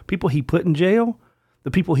people he put in jail,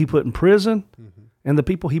 the people he put in prison, mm-hmm. and the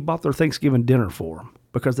people he bought their Thanksgiving dinner for them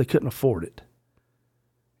because they couldn't afford it.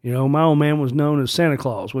 My old man was known as Santa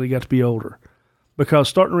Claus when he got to be older, because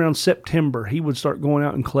starting around September, he would start going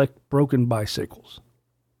out and collect broken bicycles.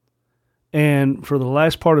 And for the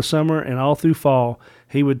last part of summer and all through fall,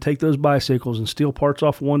 he would take those bicycles and steal parts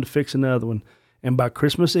off one to fix another one. And by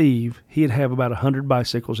Christmas Eve, he'd have about 100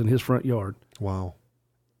 bicycles in his front yard. Wow.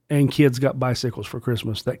 And kids got bicycles for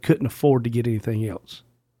Christmas that couldn't afford to get anything else.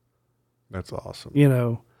 That's awesome.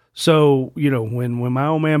 So, when my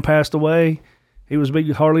old man passed away, he was a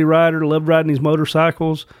big Harley rider, loved riding these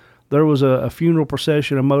motorcycles. There was a funeral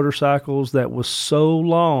procession of motorcycles that was so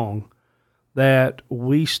long that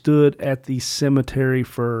we stood at the cemetery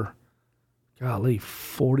for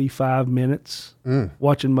 45 minutes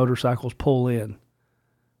watching motorcycles pull in,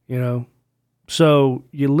 So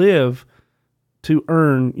you live to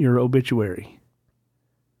earn your obituary.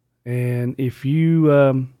 And if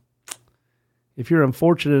you're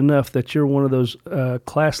unfortunate enough that you're one of those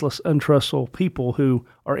classless, untrustful people who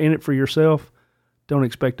are in it for yourself, don't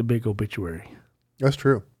expect a big obituary. That's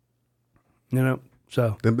true.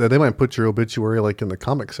 So they might put your obituary like in the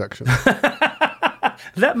comic section.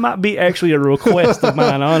 That might be actually a request of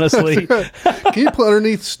mine, honestly. Can you put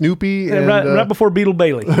underneath Snoopy and right before Beetle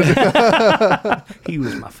Bailey. He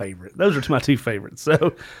was my favorite. Those are my two favorites.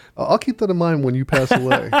 So I'll keep that in mind when you pass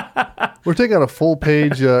away. We're taking out a full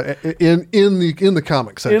page in the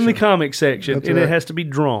comic section. In the comic section, That's and right. it has to be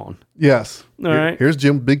drawn. Yes. All right. Here's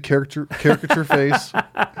Jim, big caricature face.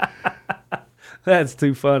 That's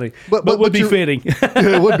too funny, But would be you're- fitting.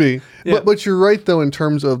 Yeah, it would be. Yeah. But you're right, though, in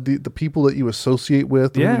terms of the people that you associate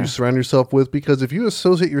with, the people Yeah. you surround yourself with, because if you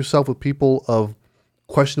associate yourself with people of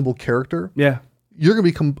questionable character, Yeah, you're going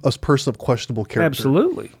to become a person of questionable character.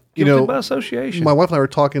 absolutely. You Guilty know, by association. My wife and I were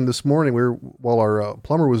talking this morning. While our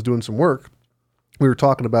plumber was doing some work, we were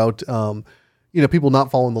talking about people not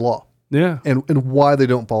following the law yeah, and why they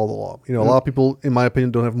don't follow the law. A lot of people, in my opinion,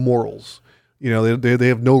 don't have morals. They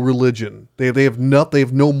have no religion. They have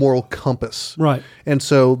no moral compass. right. And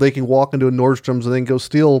so they can walk into a Nordstrom's and then go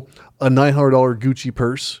steal a $900 Gucci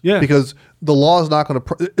purse. Yeah. Because the law is not going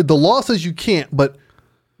to. The law says you can't, but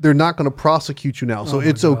they're not going to prosecute you now. So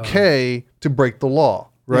it's okay to break the law,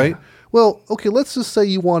 right? Yeah. Well, okay, let's just say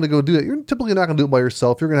you want to go do it. You're typically not going to do it by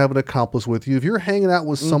yourself. You're going to have an accomplice with you. If you're hanging out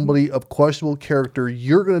with somebody of questionable character,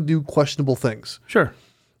 you're going to do questionable things. Sure.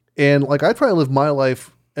 And like I try to live my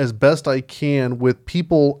life as best I can with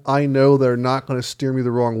people I know that are not going to steer me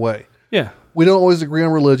the wrong way. Yeah. We don't always agree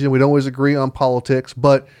on religion. We don't always agree on politics,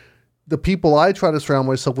 but the people I try to surround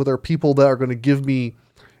myself with are people that are going to give me,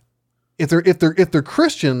 if they're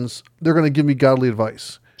Christians, they're going to give me godly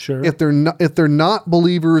advice. Sure. If they're not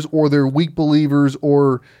believers or they're weak believers,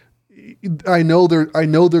 or I know they're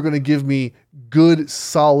going to give me good,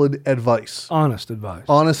 solid advice. Honest advice.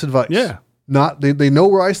 Honest advice. Yeah. They know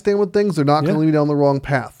where I stand with things. They're not going to Yeah. lead me down the wrong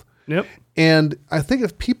path. Yep. And I think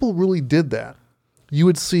if people really did that, you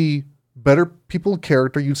would see better people of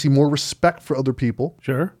character. You'd see more respect for other people.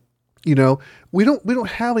 Sure. We don't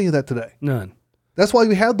have any of that today. None. That's why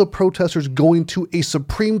we had the protesters going to a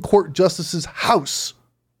Supreme Court justice's house.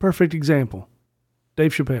 Perfect example.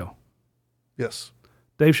 Dave Chappelle. Yes.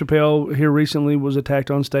 Dave Chappelle here recently was attacked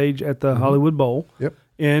on stage at the Hollywood Bowl Yep.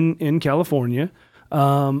 in California.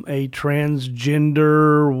 A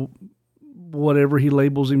transgender, whatever he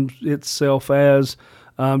labels itself as,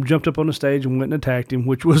 jumped up on the stage and went and attacked him,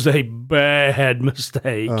 which was a bad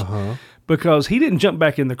mistake because he didn't jump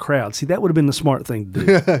back in the crowd. See, that would have been the smart thing to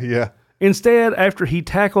do. Yeah. Instead, after he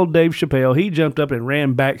tackled Dave Chappelle, he jumped up and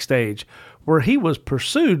ran backstage, where he was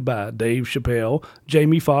pursued by Dave Chappelle,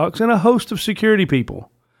 Jamie Foxx, and a host of security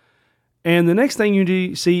people. And the next thing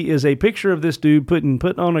you see is a picture of this dude put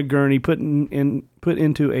on a gurney, put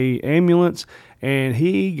into a ambulance, and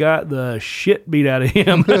he got the shit beat out of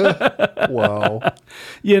him. Wow.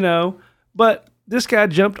 But this guy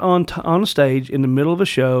jumped on stage in the middle of a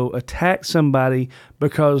show, attacked somebody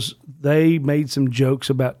because they made some jokes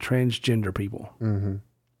about transgender people. Mm-hmm.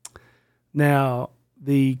 Now,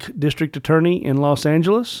 the district attorney in Los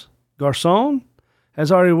Angeles, Garcon,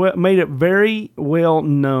 has already made it very well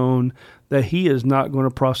known that he is not going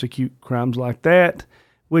to prosecute crimes like that,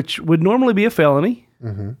 which would normally be a felony.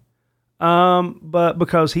 But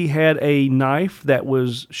because he had a knife that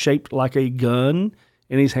was shaped like a gun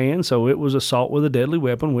in his hand, so it was assault with a deadly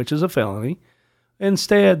weapon, which is a felony.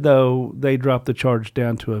 Instead, though, they dropped the charge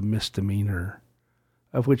down to a misdemeanor,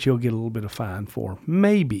 of which he'll get a little bit of fine for.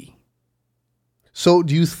 Maybe. So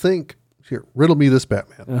do you think, here, riddle me this,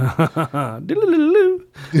 Batman. Diddle-diddle-doo.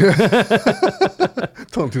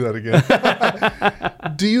 Don't do that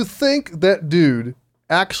again. Do you think that dude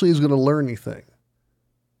actually is going to learn anything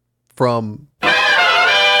from...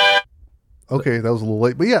 Okay, that was a little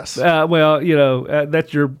late, but yes.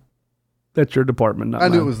 That's your department, not I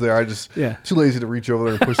knew mine. it was there. I just Yeah. too lazy to reach over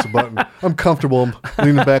there and push the button. I'm comfortable. I'm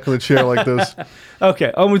leaning back in the chair like this.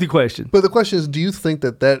 Okay, on with your question. But the question is, do you think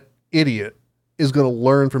that idiot is going to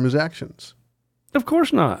learn from his actions? Of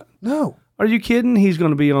course not. No. Are you kidding? He's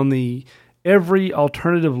going to be on every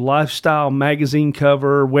alternative lifestyle magazine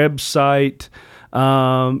cover, website.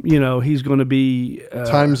 He's going to be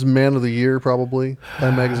Times Man of the Year, probably.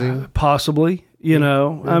 Time Magazine. possibly. I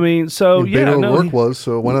mean, Beto O'Rourke was,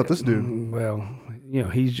 so why not this dude? Well,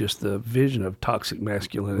 he's just the vision of toxic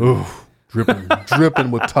masculinity. Oof, dripping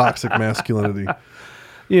with toxic masculinity.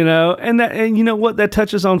 And you know what? That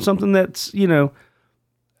touches on something that's,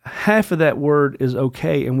 half of that word is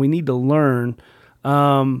okay, and we need to learn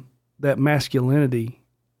that masculinity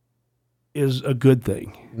is a good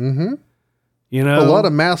thing. Mm-hmm. A lot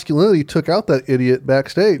of masculinity took out that idiot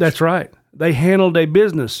backstage. That's right. They handled a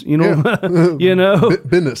business, Yeah.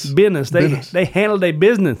 Business. Business. They handled a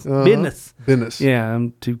business. Business. Yeah,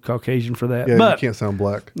 I'm too Caucasian for that. Yeah, but you can't sound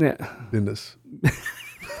black. yeah, Business.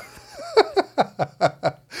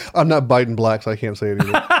 I'm not Biden black, so I can't say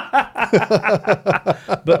anything.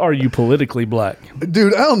 But are you politically black?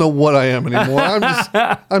 Dude, I don't know what I am anymore.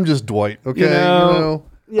 I'm just Dwight. Okay,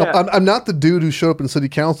 Yeah. I'm not the dude who showed up in city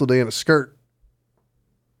council day in a skirt.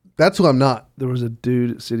 That's who I'm not. There was a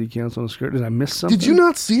dude at city council in a skirt. Did I miss something? Did you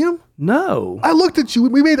not see him? No. I looked at you.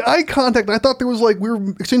 We made eye contact, and I thought there was we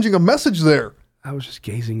were exchanging a message there. I was just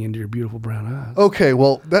gazing into your beautiful brown eyes. Okay,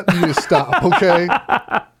 well, that you need to stop, okay?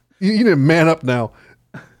 You need to man up now.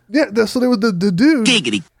 Yeah, so there was the dude.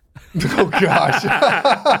 Giggity. Oh, gosh.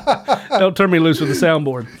 Don't turn me loose with the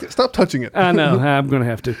soundboard. Stop touching it. I know. I'm going to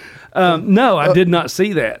have to. No, I did not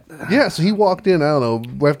see that. Yeah, so he walked in, I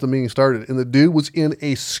don't know, after the meeting started, and the dude was in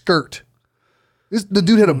a skirt. The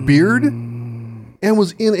dude had a beard and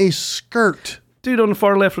was in a skirt. Dude on the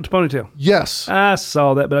far left with the ponytail. Yes. I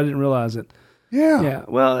saw that, but I didn't realize it. Yeah. Yeah.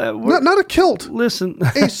 Well, Not a kilt. listen.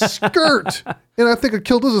 A skirt. And I think a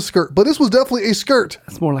kilt is a skirt, but this was definitely a skirt.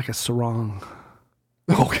 It's more like a sarong.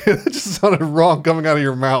 Okay, that just sounded wrong coming out of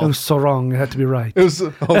your It mouth. was sarong. It had to be right. It was,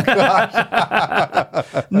 oh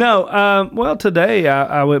gosh. No. Well, today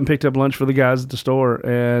I went and picked up lunch for the guys at the store,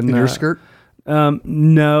 and In your skirt?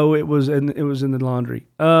 No, it was in the laundry.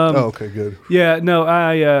 Oh, okay, good. Yeah. No,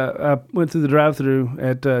 I went through the drive-through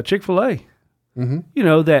at Chick-fil-A. Mm-hmm. You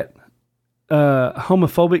know that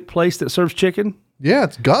homophobic place that serves chicken. Yeah,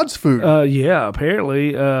 it's God's food. Yeah,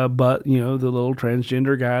 apparently. But, the little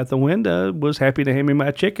transgender guy at the window was happy to hand me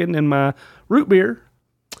my chicken and my root beer.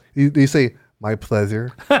 You say, my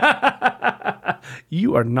pleasure.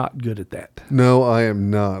 You are not good at that. No, I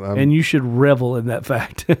am not. And you should revel in that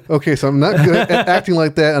fact. Okay, so I'm not good at acting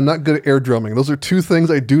like that. I'm not good at air drumming. Those are two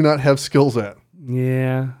things I do not have skills at.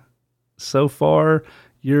 Yeah. So far,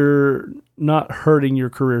 you're not hurting your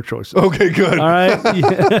career choices. Okay, good. All right.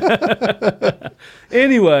 Yeah.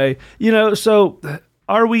 Anyway, so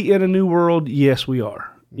are we in a new world? Yes, we are.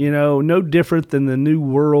 No different than the new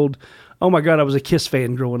world. Oh my God, I was a Kiss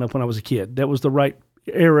fan growing up when I was a kid. That was the right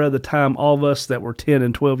era, the time all of us that were 10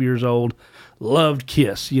 and 12 years old loved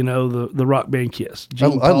Kiss, the rock band Kiss.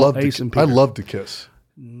 Gene I Paul, love Ace and Peter. to kiss.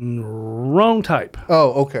 Wrong type.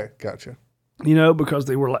 Oh, okay, gotcha. Because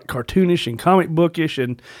they were like cartoonish and comic bookish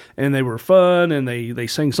and they were fun and they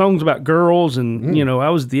sang songs about girls and, I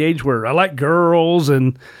was at the age where I liked girls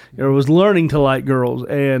and I was learning to like girls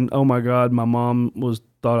and, oh my God, my mom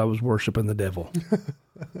thought I was worshiping the devil.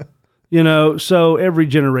 So every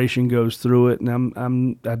generation goes through it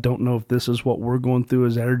and I don't know if this is what we're going through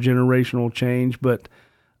as our generational change, but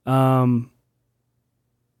I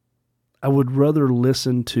would rather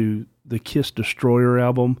listen to the Kiss Destroyer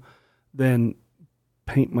album than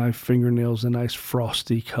paint my fingernails a nice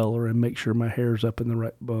frosty color and make sure my hair's up in the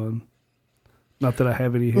right bun. Not that I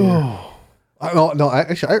have any hair.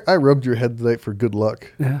 I rubbed your head today for good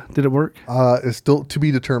luck. Yeah, did it work? It's still to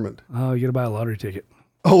be determined. Oh, you got to buy a lottery ticket.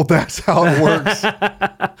 Oh, that's how it works.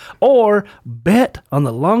 Or bet on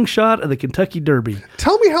the long shot of the Kentucky Derby.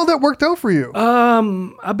 Tell me how that worked out for you.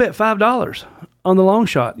 I bet $5 on the long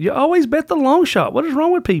shot. You always bet the long shot. What is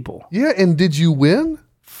wrong with people? Yeah, and did you win?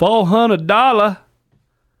 $400.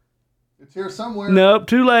 It's here somewhere. Nope,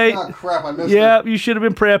 too late. Oh, crap, I missed it. Yeah, you should have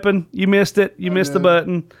been prepping. You missed it. You missed the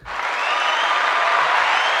button.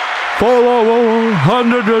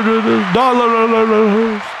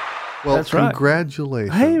 $400. Well, That's right.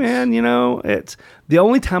 Congratulations. Hey, man, it's the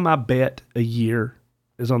only time I bet a year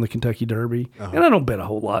is on the Kentucky Derby. Uh-huh. And I don't bet a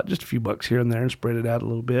whole lot, just a few bucks here and there and spread it out a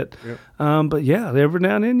little bit. Yep. But yeah, every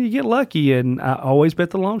now and then you get lucky, and I always bet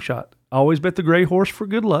the long shot. I always bet the gray horse for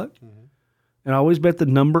good luck. Mm-hmm. And I always bet the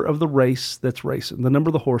number of the race that's racing, the number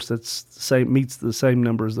of the horse that's meets the same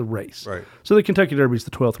number as the race. Right. So the Kentucky Derby is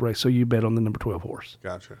the 12th race, so you bet on the number 12 horse.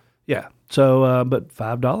 Gotcha. Yeah. So, but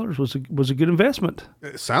 $5 was a good investment.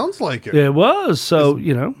 It sounds like it. It was. So,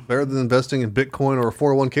 Better than investing in Bitcoin or a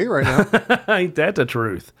 401k right now. Ain't that the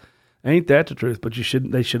truth? Ain't that the truth? But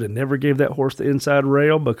they should have never gave that horse the inside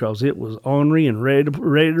rail because it was ornery and ready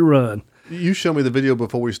to run. You showed me the video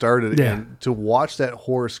before we started, Yeah. and to watch that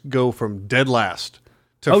horse go from dead last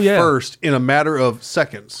to Oh, yeah. first in a matter of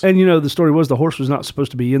seconds. And the story was the horse was not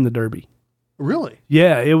supposed to be in the Derby. Really?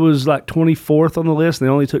 Yeah, it was like 24th on the list, and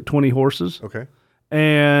they only took 20 horses. Okay.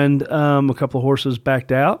 And a couple of horses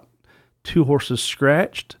backed out, 2 horses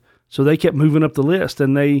scratched, so they kept moving up the list.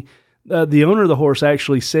 And the owner of the horse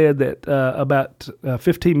actually said that about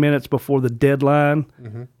 15 minutes before the deadline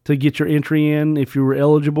to get your entry in, if you were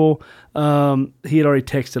eligible, he had already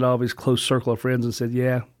texted all of his close circle of friends and said,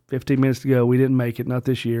 yeah, 15 minutes to go. We didn't make it, not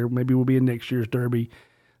this year. Maybe we'll be in next year's Derby.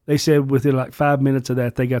 They said within like 5 minutes of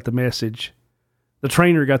that, they got the message. The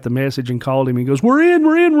trainer got the message and called him. He goes, we're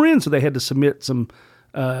in. So they had to submit some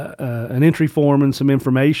an entry form and some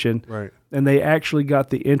information. Right. And they actually got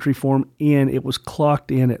the entry form in. It was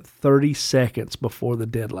clocked in at 30 seconds before the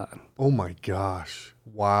deadline. Oh my gosh.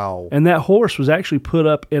 Wow. And that horse was actually put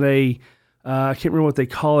up in a, I can't remember what they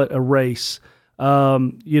call it, a race.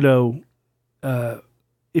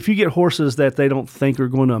 If you get horses that they don't think are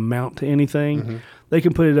going to amount to anything, they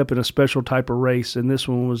can put it up in a special type of race. And this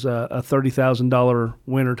one was a $30,000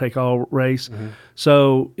 winner-take-all race.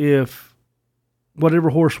 So if whatever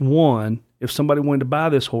horse won, if somebody wanted to buy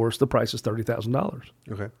this horse, the price is $30,000.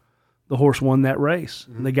 Okay. The horse won that race.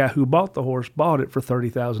 And the guy who bought the horse bought it for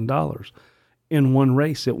 $30,000. In one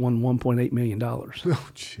race, it won $1.8 million. Oh,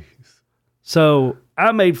 jeez. So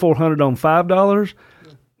I made $400 on $5.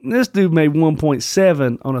 This dude made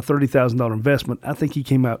 1.7 on a $30,000 investment. I think he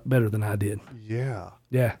came out better than I did. Yeah.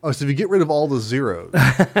 Yeah. Oh, so if you get rid of all the zeros,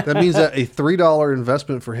 that means that a $3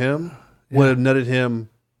 investment for him would have netted him,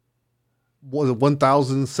 was it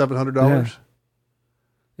 $1,700?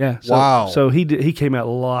 Yeah. So, Wow. So he came out a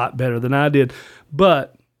lot better than I did.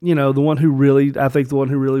 But, the one who really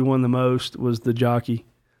won the most was the jockey,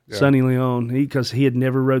 Sonny Leon, because he had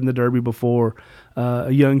never ridden the Derby before. A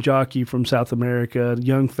young jockey from South America,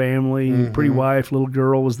 young family, pretty wife, little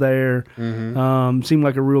girl was there. Seemed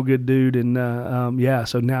like a real good dude. And,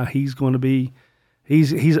 so now he's going to be,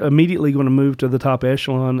 he's immediately going to move to the top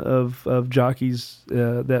echelon of jockeys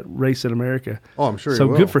that race in America. Oh, I'm sure he So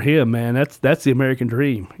will. good for him, man. That's the American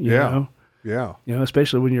dream, you know? Yeah.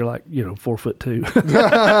 Especially when you're like, 4'2".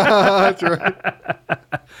 That's right.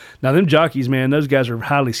 Now, them jockeys, man, those guys are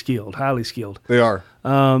highly skilled. They are.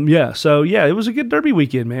 It was a good Derby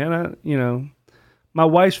weekend, man. My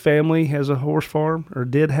wife's family has a horse farm, or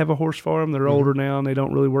did have a horse farm. They're older now, and they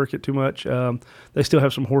don't really work it too much. They still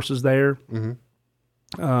have some horses there,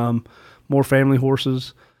 more family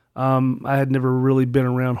horses. I had never really been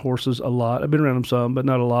around horses a lot. I've been around them some, but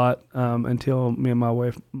not a lot until me and my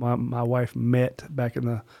wife met back in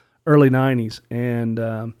the early 90s. And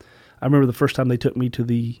I remember the first time they took me to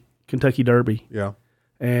the Kentucky Derby. Yeah.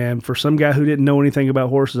 And for some guy who didn't know anything about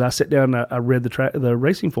horses, I sat down and I read the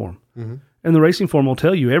racing form. And the racing form will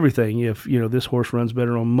tell you everything. If, this horse runs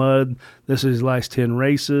better on mud, this is his last 10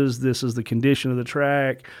 races, this is the condition of the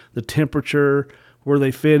track, the temperature, where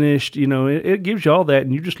they finished, it gives you all that,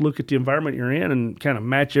 and you just look at the environment you're in and kind of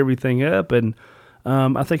match everything up. And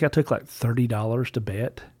I think I took like $30 to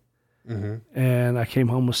bet, and I came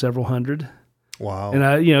home with several hundred. Wow. And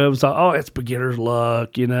it was like, it's beginner's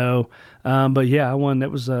luck, but yeah, I won.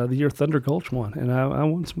 That was the year Thunder Gulch won, and I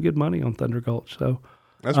won some good money on Thunder Gulch. So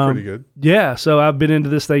that's pretty good. Yeah, so I've been into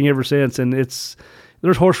this thing ever since, and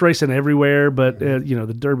there's horse racing everywhere, but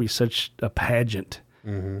the Derby's such a pageant.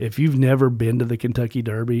 If you've never been to the Kentucky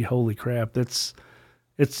Derby, holy crap, it's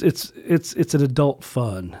an adult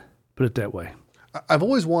fun. Put it that way. I've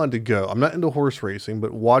always wanted to go. I'm not into horse racing,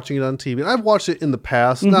 but watching it on TV, and I've watched it in the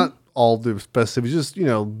past, not all the festivities, just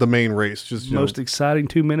the main race, just most exciting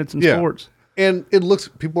 2 minutes in sports. And it looks,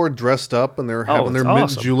 people are dressed up and they're having their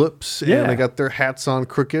mint juleps, and they got their hats on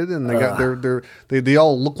crooked, and they got they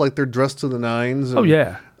all look like they're dressed to the nines. And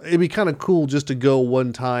it'd be kind of cool just to go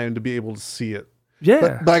one time to be able to see it.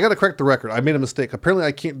 Yeah. But I got to correct the record. I made a mistake. Apparently,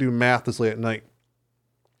 I can't do math this late at night.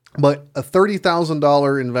 But a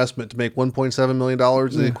 $30,000 investment to make $1.7 million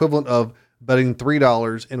is the equivalent of betting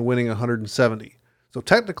 $3 and winning $170. So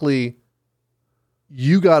technically,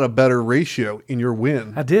 you got a better ratio in your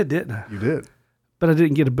win. I did, didn't I? You did. But I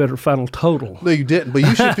didn't get a better final total. No, you didn't. But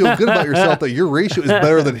you should feel good about yourself that your ratio is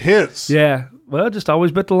better than his. Yeah. Well, just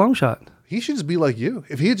always bet the long shot. He should just be like you.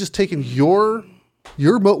 If he had just taken your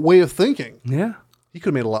way of thinking, he could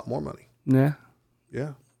have made a lot more money. Yeah.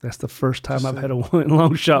 Yeah. That's the first time I've had a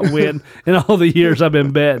long shot win in all the years I've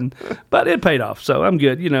been betting. But it paid off, so I'm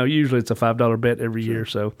good. Usually it's a $5 bet every year,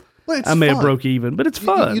 so I may have broke even, but it's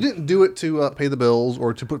fun. You didn't do it to pay the bills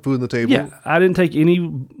or to put food on the table. Yeah, I didn't take any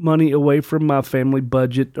money away from my family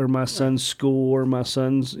budget or my son's school or my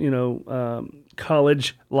son's,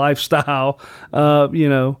 college lifestyle.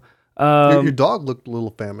 Your dog looked a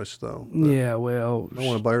little famished, though. Yeah, well, I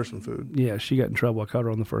want to buy her some food. Yeah, she got in trouble. I caught her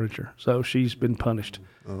on the furniture, so she's been punished.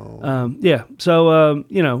 Oh. So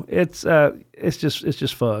it's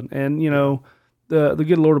just fun, and the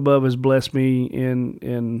good Lord above has blessed me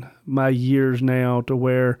in my years now to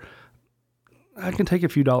where I can take a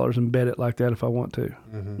few dollars and bet it like that if I want to.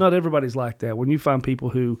 Not everybody's like that. When you find people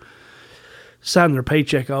who sign their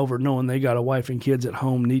paycheck over knowing they got a wife and kids at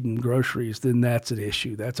home needing groceries, then that's an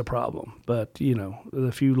issue. That's a problem. But,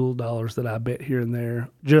 the few little dollars that I bet here and there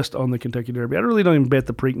just on the Kentucky Derby, I really don't even bet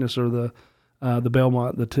the Preakness or the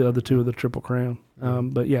Belmont, the two of the Triple Crown.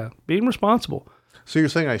 But, yeah, being responsible. So you're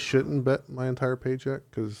saying I shouldn't bet my entire paycheck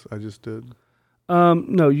because I just did?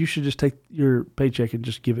 No, you should just take your paycheck and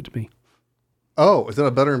just give it to me. Oh, is that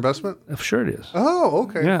a better investment? Sure it is. Oh,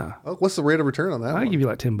 okay. Yeah. Oh, what's the rate of return on that? I'll give you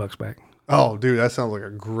like $10 back. Oh, dude, that sounds like a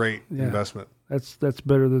great investment. That's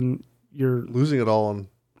better than your Losing it all on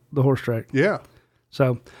the horse track. Yeah.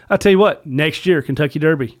 So I'll tell you what, next year, Kentucky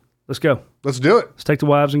Derby. Let's go. Let's do it. Let's take the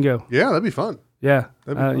wives and go. Yeah, that'd be fun. Yeah.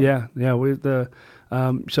 That'd be fun. Yeah.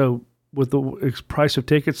 So with the price of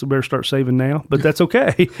tickets, we better start saving now, but that's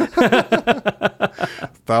okay.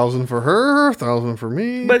 1,000 for her, 1,000 for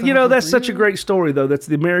me. But, that's such a great story, though. That's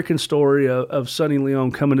the American story of Sonny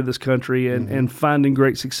Leon coming to this country and finding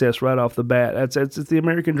great success right off the bat. It's the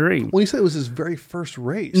American dream. Well, you said it was his very first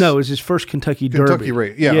race. No, it was his first Kentucky Derby.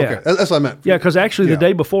 Race. Yeah, okay. That's what I meant. Yeah, because actually the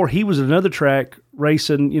day before, he was at another track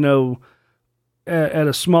racing, at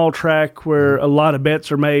a small track where a lot of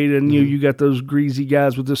bets are made, and you got those greasy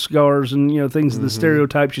guys with the scars and things, the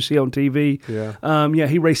stereotypes you see on TV. Yeah.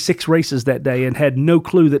 He raced 6 races that day and had no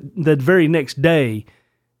clue that the very next day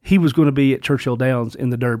he was going to be at Churchill Downs in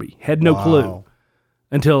the Derby. Had no clue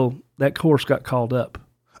until that horse got called up.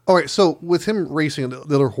 All right, so with him racing the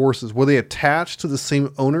other horses, were they attached to the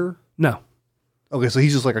same owner? No. Okay, so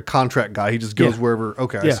he's just like a contract guy. He just goes wherever.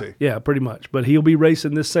 Okay, I see. Yeah, pretty much. But he'll be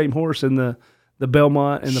racing this same horse in the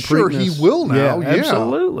Belmont and the Preakness. He will now. Yeah,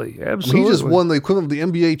 absolutely. He just won the equivalent of the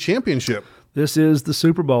NBA championship. This is the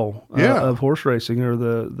Super Bowl of horse racing, or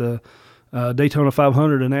the Daytona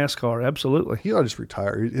 500 in NASCAR. Absolutely. He ought to just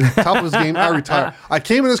retire. At the top of his game, I retire. I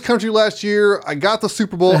came in this country last year. I got the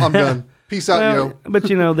Super Bowl. I'm done. Peace out, yo. But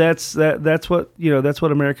that's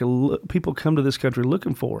what America people come to this country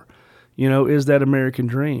looking for. Is that American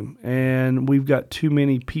dream. And we've got too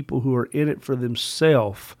many people who are in it for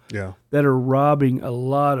themselves that are robbing a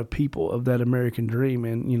lot of people of that American dream.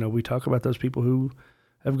 And, we talk about those people who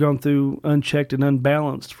have gone through unchecked and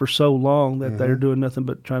unbalanced for so long that they're doing nothing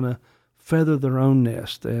but trying to feather their own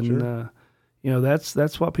nest. And,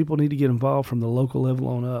 that's why people need to get involved from the local level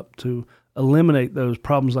on up to eliminate those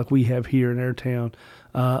problems like we have here in our town,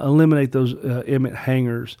 eliminate those Emmett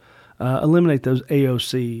Hangers, eliminate those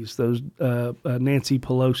AOCs, those Nancy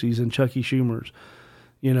Pelosi's and Chucky Schumers,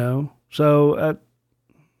 So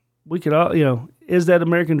we could all, is that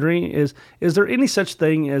American dream? Is there any such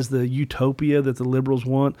thing as the utopia that the liberals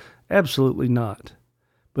want? Absolutely not.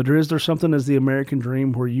 But is there something as the American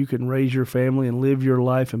dream where you can raise your family and live your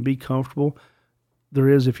life and be comfortable? There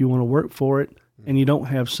is if you want to work for it, and you don't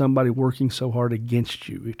have somebody working so hard against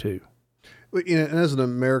you too. And as an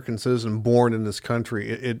American citizen born in this country,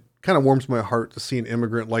 it kind of warms my heart to see an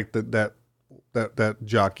immigrant like that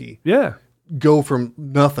jockey go from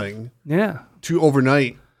nothing to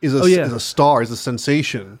overnight is a star, is a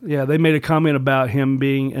sensation. Yeah, they made a comment about him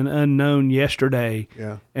being an unknown yesterday.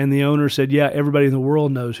 Yeah. And the owner said, everybody in the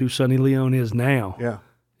world knows who Sonny Leon is now. Yeah.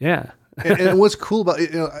 Yeah. and what's cool about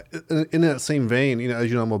it, in that same vein, as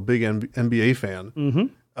you know, I'm a big NBA fan.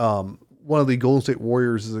 Mm-hmm. One of the Golden State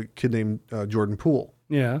Warriors is a kid named Jordan Poole.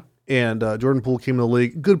 Yeah. And Jordan Poole came in the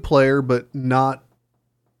league, good player, but not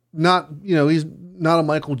he's not a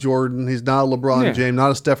Michael Jordan, he's not a LeBron James,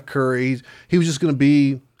 not a Steph Curry. He was just going to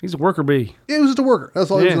be. He's a worker bee. Yeah, he was just a worker.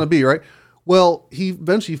 That's all he was going to be, right? Well, he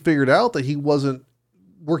eventually figured out that he wasn't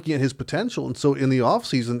working at his potential, and so in the off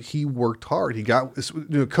season he worked hard. He got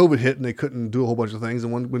COVID hit and they couldn't do a whole bunch of things,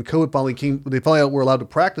 and when COVID finally came, they finally were allowed to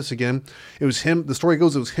practice again. It was him. The story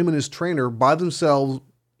goes, it was him and his trainer by themselves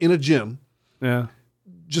in a gym,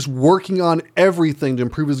 just working on everything to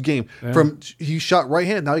improve his game. From he shot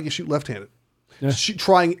right-handed, now he can shoot left-handed.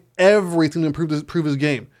 Trying everything to improve his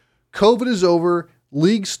game. COVID is over,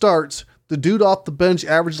 league starts. The dude off the bench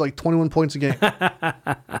averages like 21 points a game.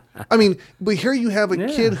 I mean, but here you have a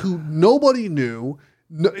kid who nobody knew.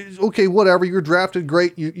 Okay, whatever, you're drafted,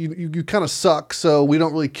 great. You kind of suck, so we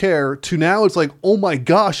don't really care. To now, it's like, oh my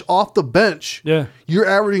gosh, off the bench. Yeah. You're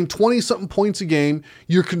averaging 20-something points a game.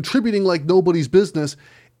 You're contributing like nobody's business.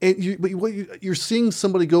 And you're seeing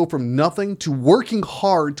somebody go from nothing to working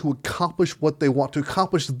hard to accomplish what they want, to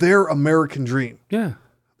accomplish their American dream. Yeah.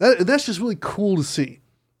 That's just really cool to see.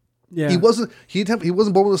 Yeah. He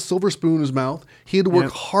wasn't born with a silver spoon in his mouth. He had to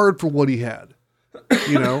work hard for what he had.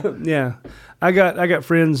 Yeah. I got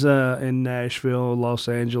friends in Nashville, Los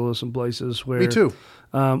Angeles, and places where. Me too.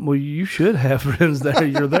 Well, you should have friends there.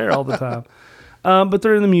 You're there all the time. But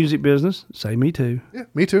they're in the music business. Say me too. Yeah,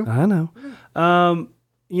 me too. I know. I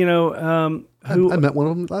met one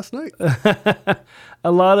of them last night.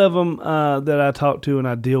 A lot of them that I talk to and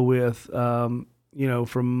I deal with,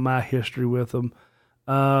 from my history with them.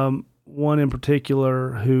 One in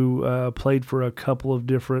particular who played for a couple of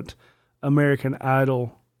different American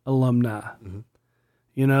Idol alumni.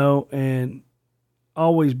 and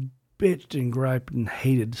always bitched and griped and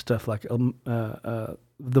hated stuff like The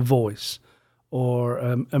Voice or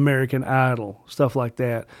American Idol, stuff like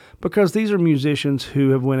that, because these are musicians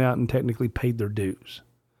who have went out and technically paid their dues.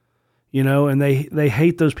 And they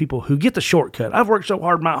hate those people who get the shortcut. I've worked so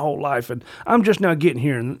hard my whole life, and I'm just now getting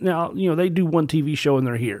here. And now, they do one TV show and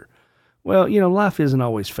they're here. Well, life isn't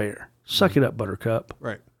always fair. Suck it up, Buttercup.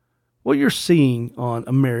 Right. What you're seeing on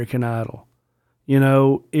American Idol,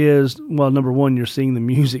 is, well, number one, you're seeing the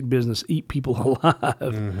music business eat people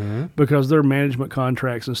alive because their management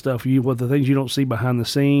contracts and stuff, the things you don't see behind the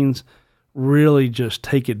scenes really just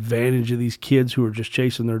take advantage of these kids who are just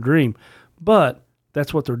chasing their dream. But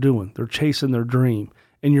that's what they're doing. They're chasing their dream.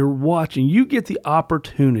 And you get the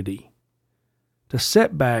opportunity to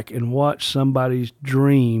sit back and watch somebody's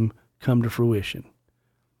dream come to fruition.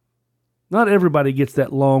 Not everybody gets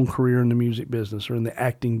that long career in the music business or in the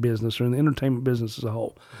acting business or in the entertainment business as a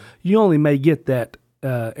whole. You only may get that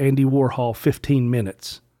Andy Warhol 15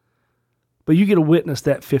 minutes. But you get to witness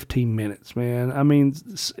that 15 minutes, man. I mean,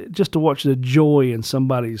 just to watch the joy in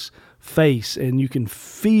somebody's face, and you can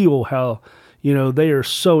feel how, they are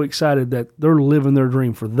so excited that they're living their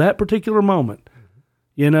dream for that particular moment.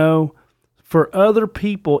 For other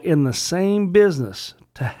people in the same business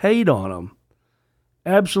to hate on them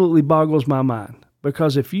absolutely boggles my mind,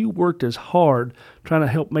 because if you worked as hard trying to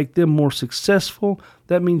help make them more successful,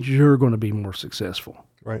 that means you're going to be more successful.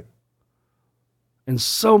 Right. And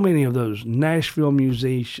so many of those Nashville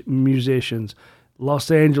musicians, Los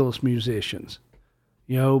Angeles musicians,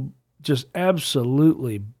 just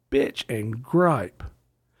absolutely bitch and gripe.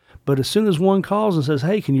 But as soon as one calls and says,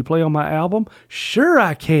 hey, can you play on my album? Sure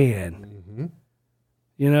I can.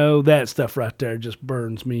 That stuff right there just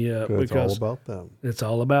burns me up. It's because all about them. It's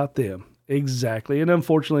all about them. Exactly. And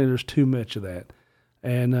unfortunately, there's too much of that.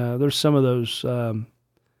 And there's some of those,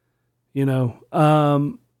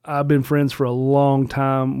 I've been friends for a long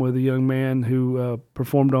time with a young man who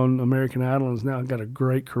performed on American Idol and has now got a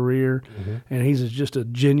great career. And he's just a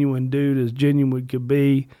genuine dude, as genuine could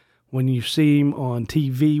be. When you see him on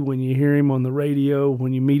TV, when you hear him on the radio,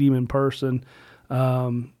 when you meet him in person,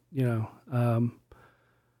 I'm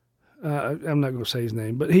not going to say his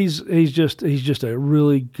name, but he's just a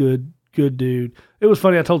really good dude. It was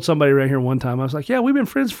funny. I told somebody right here one time, I was like, yeah, we've been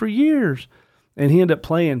friends for years. And he ended up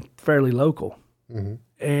playing fairly local.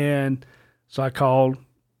 And so I called,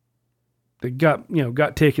 they got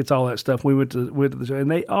tickets, all that stuff. We went to the show, and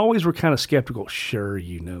they always were kind of skeptical. Sure,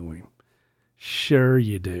 you know him. Sure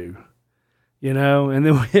you do. And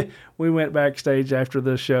then we went backstage after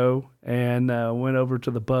the show and went over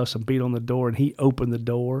to the bus and beat on the door, and he opened the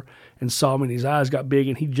door and saw me, and his eyes got big,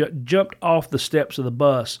 and he jumped off the steps of the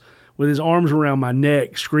bus with his arms around my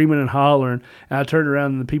neck, screaming and hollering. And I turned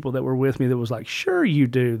around, and the people that were with me that was like, sure you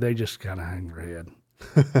do, they just kind of hung their head.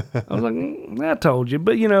 I was like, I told you.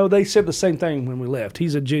 But, they said the same thing when we left.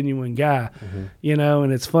 He's a genuine guy,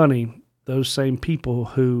 and it's funny, those same people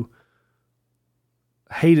who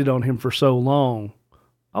hated on him for so long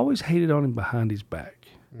always hated on him behind his back.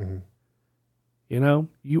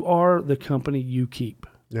 You are the company you keep.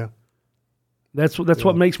 Yeah. That's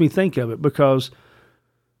what makes me think of it, because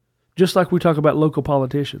just like we talk about local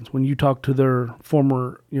politicians, when you talk to their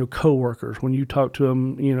former, coworkers, when you talk to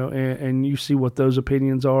them, and you see what those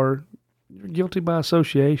opinions are, you're guilty by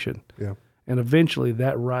association. Yeah. And eventually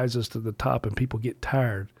that rises to the top, and people get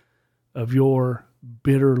tired of your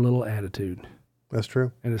bitter little attitude. That's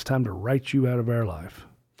true. And it's time to write you out of our life.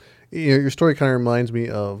 Your story kind of reminds me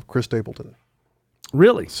of Chris Stapleton.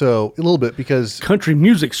 Really? So a little bit, because country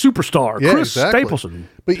music superstar Chris exactly. Stapleton.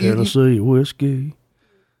 But Tennessee whiskey.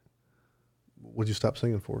 What'd you stop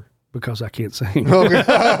singing for? Because I can't sing. Okay.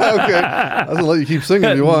 I was gonna let you keep singing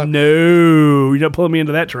if you want. No, you're not pulling me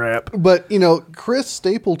into that trap. But Chris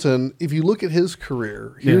Stapleton, if you look at his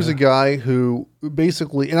career, here's a guy who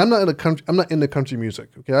basically, and I'm not into country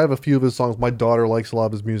music. Okay, I have a few of his songs. My daughter likes a lot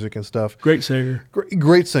of his music and stuff. Great singer.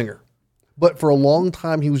 Great singer. But for a long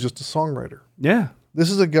time, he was just a songwriter. Yeah. This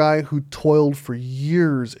is a guy who toiled for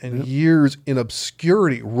years and years in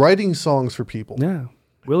obscurity, writing songs for people. Yeah.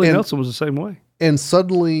 Willie Nelson was the same way. And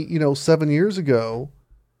suddenly, 7 years ago,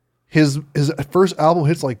 his first album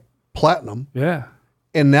hits like platinum. Yeah.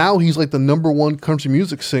 And now he's like the number one country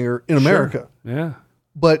music singer in America. Yeah.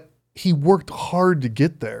 But he worked hard to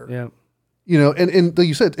get there. Yeah. And like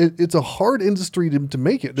you said, it's a hard industry to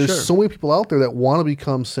make it. There's so many people out there that want to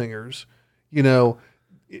become singers.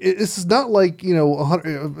 It's not like,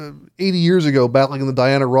 80 years ago, back like in the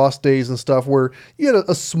Diana Ross days and stuff, where you had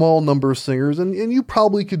a small number of singers and you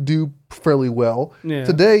probably could do fairly well. Yeah.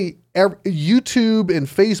 Today, YouTube and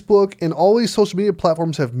Facebook and all these social media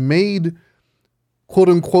platforms have made quote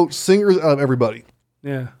unquote singers out of everybody.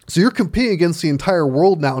 Yeah. So you're competing against the entire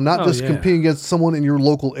world now, not just competing against someone in your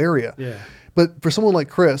local area. Yeah. But for someone like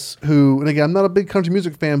Chris, who, and again, I'm not a big country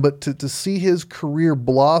music fan, but to see his career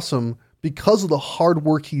blossom because of the hard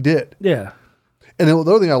work he did. Yeah. And then the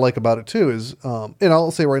other thing I like about it too is, and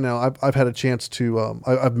I'll say right now, I've had a chance to,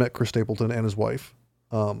 I've met Chris Stapleton and his wife.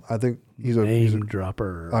 I think he's a name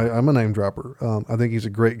dropper. I'm a name dropper. I think he's a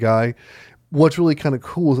great guy. What's really kind of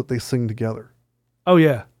cool is that they sing together. Oh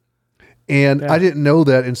yeah. And I didn't know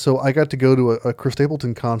that. And so I got to go to a Chris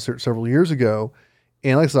Stapleton concert several years ago.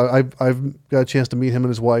 And like I said, I've got a chance to meet him and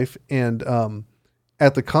his wife. And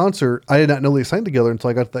at the concert, I did not know they sang together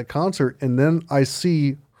until I got to that concert. And then I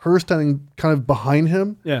see her standing kind of behind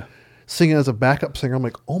him, singing as a backup singer. I'm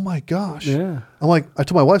like, oh my gosh. Yeah. I'm like, I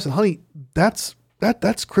told my wife, I said, honey, that's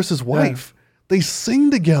Chris's wife. Yeah. They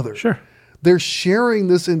sing together. Sure. They're sharing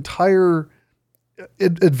this entire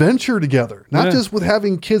adventure together, not just with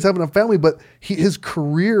having kids, having a family, but his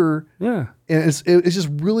career. Yeah. And it's just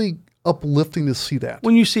really uplifting to see that.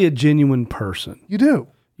 When you see a genuine person. You do.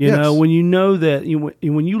 You know, when you know that,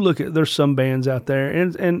 when you look at, there's some bands out there,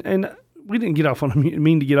 and we didn't get off on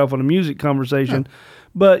a music conversation,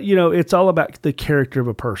 but, you know, it's all about the character of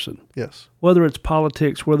a person. Yes. Whether it's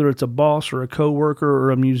politics, whether it's a boss or a coworker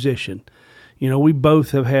or a musician. You know, we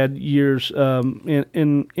both have had years in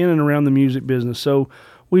and around the music business, so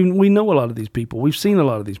we know a lot of these people. We've seen a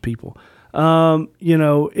lot of these people. You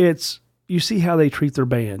know, you see how they treat their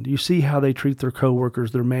band. You see how they treat their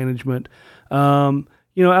coworkers, their management.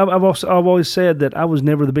 You know, I've always said that I was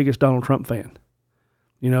never the biggest Donald Trump fan.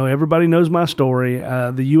 You know, everybody knows my story.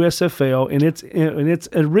 The USFL in its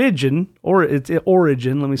origin.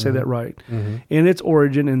 Let me say that right. Mm-hmm. In its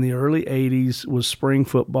origin in the early '80s was spring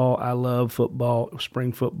football. I love football.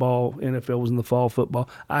 Spring football. NFL was in the fall football.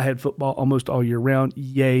 I had football almost all year round.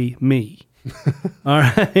 Yay me! All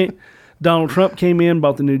right. Donald Trump came in,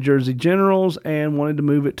 bought the New Jersey Generals, and wanted to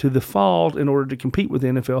move it to the fall in order to compete with the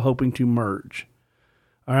NFL, hoping to merge.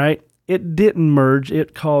 All right. It didn't merge.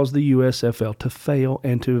 It caused the USFL to fail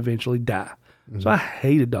and to eventually die. Mm-hmm. So I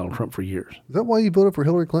hated Donald Trump for years. Is that why you voted for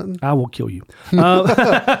Hillary Clinton? I will kill you.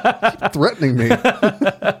 Threatening me.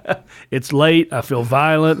 It's late. I feel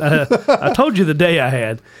violent. I told you the day I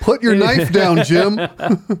had. Put your knife down, Jim.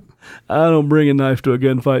 I don't bring a knife to a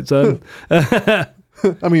gunfight, son. I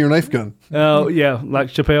mean, your knife gun. Oh, yeah, like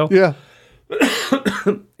Chappelle? Yeah.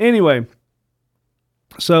 Anyway,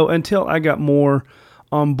 so until I got more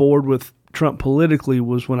on board with Trump politically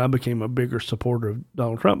was when I became a bigger supporter of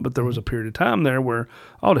Donald Trump. But there was a period of time there where,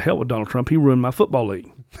 oh, to hell with Donald Trump. He ruined my football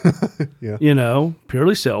league. Yeah. You know,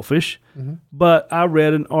 purely selfish. Mm-hmm. But I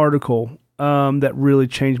read an article that really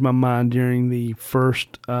changed my mind during the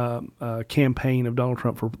first campaign of Donald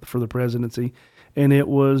Trump for the presidency. And it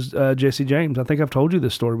was Jesse James. I think I've told you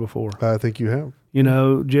this story before. I think you have. You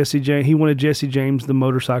know, Jesse James. He wanted Jesse James, the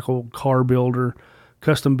motorcycle car builder,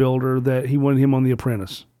 custom builder, that he wanted him on The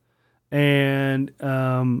Apprentice. And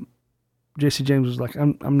Jesse James was like,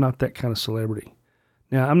 I'm not that kind of celebrity.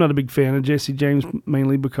 Now, I'm not a big fan of Jesse James,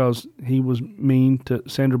 mainly because he was mean to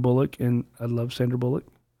Sandra Bullock, and I love Sandra Bullock.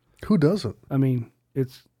 Who doesn't? I mean,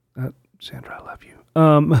 it's Sandra, I love you.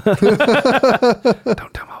 Don't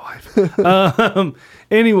tell my wife.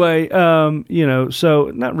 Anyway, you know,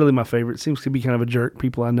 so not really my favorite. Seems to be kind of a jerk.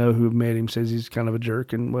 People I know who have met him says he's kind of a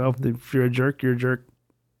jerk. And well, if you're a jerk, you're a jerk.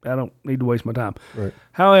 I don't need to waste my time. Right.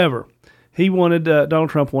 However, he wanted Donald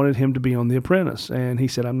Trump wanted him to be on The Apprentice, and he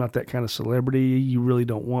said, "I'm not that kind of celebrity. You really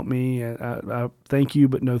don't want me. I thank you,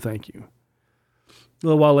 but no thank you." A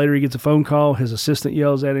little while later, he gets a phone call. His assistant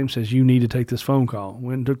yells at him, says, "You need to take this phone call."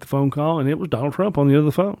 Went and took the phone call, and it was Donald Trump on the other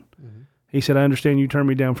phone. Mm-hmm. He said, "I understand you turned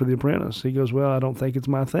me down for The Apprentice." He goes, "Well, I don't think it's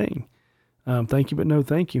my thing. Thank you, but no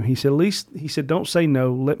thank you." He said, "At least," he said, "don't say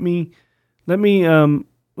no. Let's meet.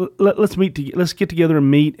 Let's get together and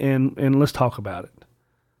meet, and let's talk about it."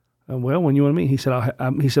 Well, when you want to meet, he said,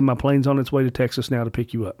 he said, "My plane's on its way to Texas now to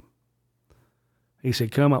pick you up." He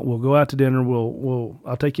said, "Come out. We'll go out to dinner.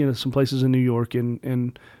 I'll take you to some places in New York,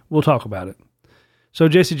 and we'll talk about it." So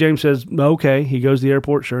Jesse James says, "Okay." He goes to the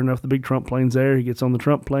airport. Sure enough, the big Trump plane's there. He gets on the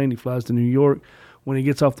Trump plane. He flies to New York. When he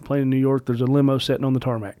gets off the plane in New York, there's a limo sitting on the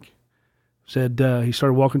tarmac. Said he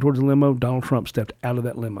started walking towards the limo. Donald Trump stepped out of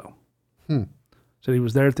that limo. Said he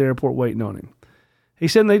was there at the airport waiting on him. He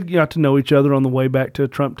said they got to know each other on the way back to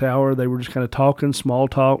Trump Tower. They were just kind of talking, small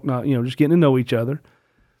talk, not, just getting to know each other.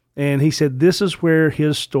 And he said this is where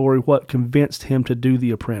his story, what convinced him to do The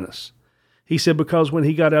Apprentice. He said because when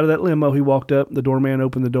he got out of that limo, he walked up, the doorman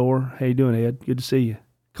opened the door. "How you doing, Ed? Good to see you."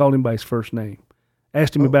 Called him by his first name.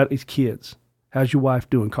 Asked him about his kids. How's your wife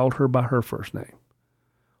doing? Called her by her first name.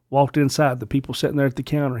 Walked inside. The people sitting there at the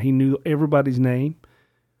counter, he knew everybody's name.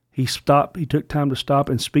 He stopped. He took time to stop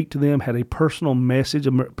and speak to them, had a personal message,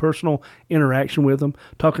 a personal interaction with them,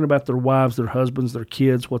 talking about their wives, their husbands, their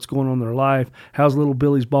kids, what's going on in their life, how's little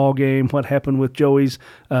Billy's ball game, what happened with Joey's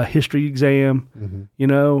history exam. Mm-hmm. You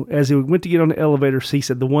know, as he went to get on the elevator, he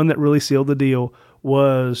said the one that really sealed the deal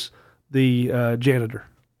was the janitor.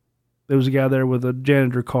 There was a guy there with a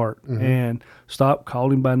janitor cart and stopped,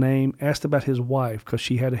 called him by name, asked about his wife because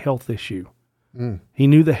she had a health issue. Mm. He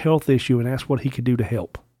knew the health issue and asked what he could do to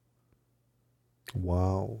help.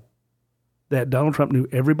 Wow. That Donald Trump knew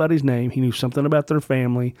everybody's name. He knew something about their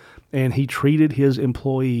family, and he treated his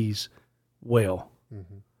employees well.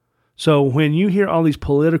 Mm-hmm. So when you hear all these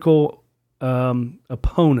political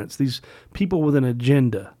opponents, these people with an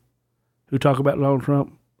agenda who talk about Donald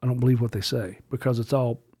Trump, I don't believe what they say because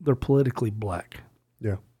they're politically black.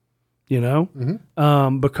 Yeah. You know?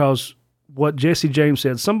 Mm-hmm. Because what Jesse James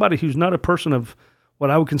said, somebody who's not a person of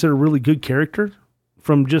what I would consider really good character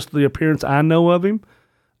from just the appearance I know of him,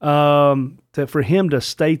 for him to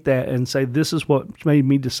state that and say, this is what made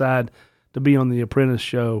me decide to be on the Apprentice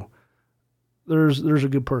show, there's a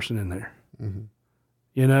good person in there. Mm-hmm.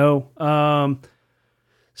 You know?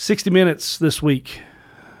 60 Minutes this week,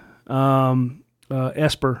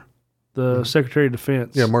 Esper, the Secretary of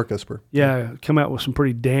Defense. Yeah, Mark Esper. Yeah, come out with some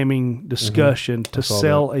pretty damning discussion to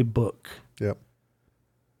sell a book. Yep.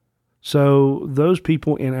 So those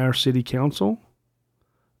people in our city council,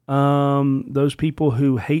 those people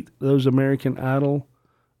who hate those American Idol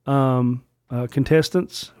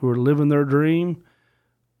contestants who are living their dream,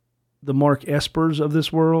 the Mark Espers of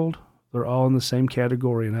this world, they're all in the same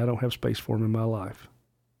category, and I don't have space for them in my life.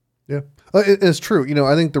 Yeah, it's true. You know,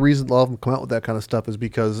 I think the reason a lot of them come out with that kind of stuff is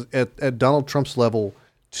because at Donald Trump's level,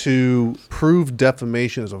 to prove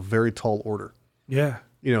defamation is a very tall order. Yeah.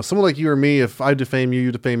 You know, someone like you or me, if I defame you,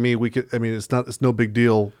 you defame me, it's no big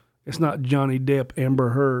deal. It's not Johnny Depp, Amber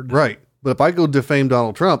Heard. Right. But if I go defame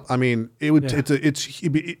Donald Trump, I mean, even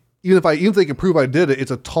if they can prove I did it,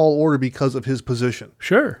 it's a tall order because of his position.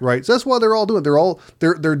 Sure. Right. So that's why they're all doing it.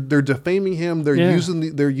 They're defaming him.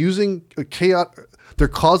 They're using chaos. They're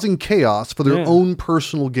causing chaos for their own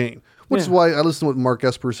personal gain, which is why I listened to what Mark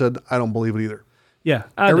Esper said. I don't believe it either. Yeah,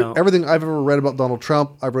 I don't. Everything I've ever read about Donald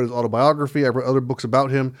Trump, I've read his autobiography, I've read other books about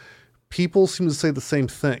him. People seem to say the same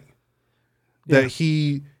thing. Yes,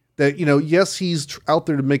 he's out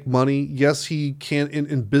there to make money. Yes, he can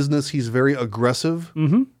in business. He's very aggressive.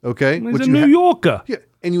 Mm-hmm. Okay, he's a New Yorker. Yeah,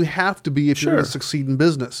 and you have to be if you're going to succeed in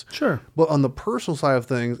business. Sure. But on the personal side of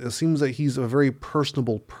things, it seems that he's a very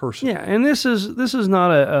personable person. Yeah, and this is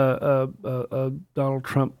not a Donald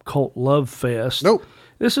Trump cult love fest. Nope.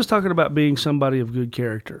 This is talking about being somebody of good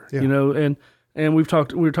character. Yeah. You know, and we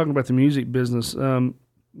were talking about the music business. You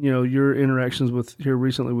know, your interactions here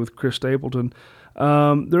recently with Chris Stapleton.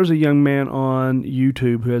 There's a young man on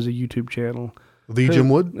YouTube who has a YouTube channel. Jim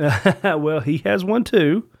Wood? Well, he has one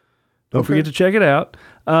too. Don't forget to check it out.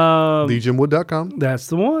 TheJimWood.com. That's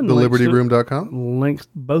the one. TheLibertyRoom.com.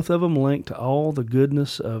 Both of them link to all the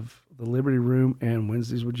goodness of the Liberty Room and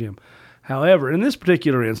Wednesdays with Jim. However, in this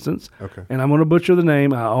particular instance, and I'm going to butcher the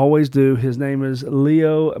name, I always do, his name is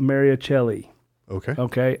Leo Mariacelli.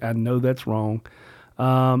 Okay, I know that's wrong.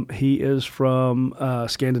 He is from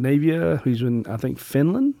Scandinavia. He's in, I think,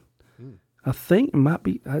 Finland. I think it might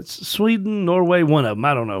be it's Sweden, Norway, one of them.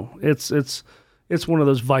 I don't know. It's one of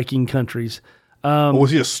those Viking countries.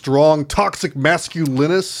 Was he a strong, toxic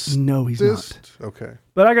masculinist? No, he's not. Okay.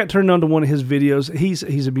 But I got turned on to one of his videos.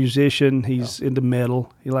 He's a musician. He's into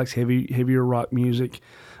metal. He likes heavier rock music.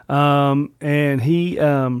 And he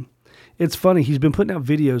it's funny. He's been putting out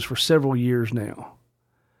videos for several years now.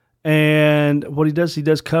 And what he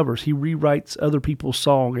does covers. He rewrites other people's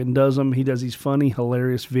song and does them. He does these funny,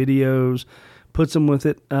 hilarious videos, puts them with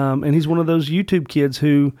it. And he's one of those YouTube kids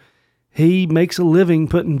who he makes a living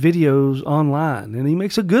putting videos online, and he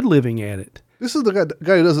makes a good living at it. This is the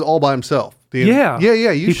guy who does it all by himself. Yeah.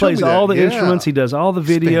 He plays all the instruments. He does all the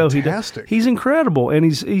video. Fantastic. He's incredible, and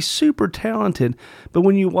he's super talented. But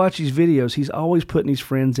when you watch these videos, he's always putting his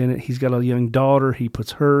friends in it. He's got a young daughter. He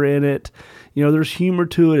puts her in it. You know, there's humor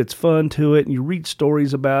to it. It's fun to it. And you read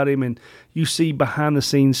stories about him, and you see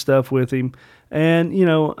behind-the-scenes stuff with him. And, you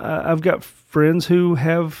know, I've got friends who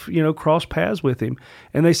have, you know, crossed paths with him,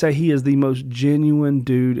 and they say he is the most genuine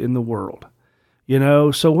dude in the world. You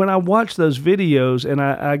know, so when I watch those videos and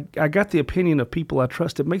I got the opinion of people I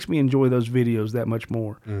trust, it makes me enjoy those videos that much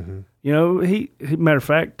more. Mm-hmm. You know, he matter of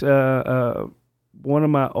fact, one of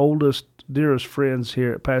my oldest, dearest friends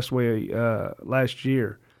here passed away last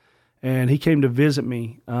year, and he came to visit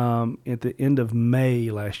me at the end of May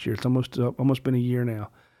last year. It's almost been a year now,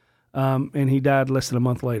 and he died less than a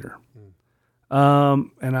month later.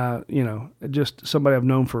 And I, just somebody I've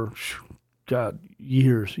known for, God,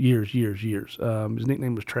 years. His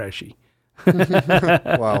nickname was Trashy.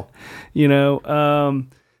 Wow.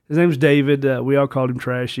 His name was David. We all called him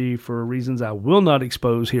Trashy for reasons I will not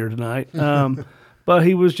expose here tonight. But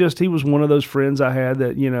he was one of those friends I had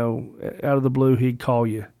that, out of the blue, he'd call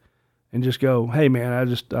you and just go, "Hey man, I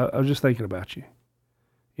was just thinking about you."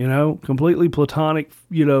 Completely platonic,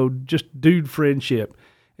 just dude friendship.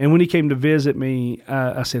 And when he came to visit me,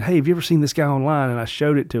 I said, "Hey, have you ever seen this guy online?" And I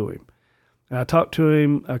showed it to him. And I talked to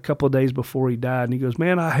him a couple of days before he died, and he goes,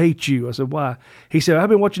 "Man, I hate you." I said, "Why?" He said, "I've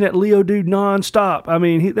been watching that Leo dude nonstop. I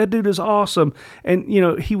mean, that dude is awesome." And,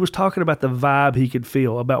 he was talking about the vibe he could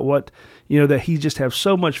feel, about what, that he just have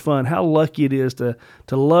so much fun, how lucky it is to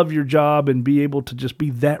love your job and be able to just be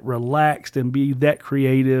that relaxed and be that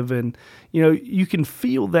creative. And, you can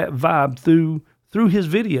feel that vibe through his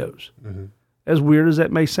videos. Mm-hmm. As weird as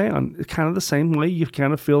that may sound, it's kind of the same way you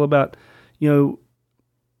kind of feel about,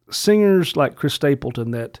 singers like Chris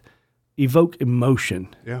Stapleton that evoke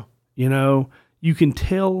emotion. Yeah. You can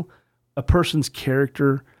tell a person's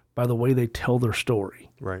character by the way they tell their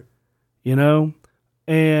story. Right.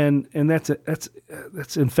 And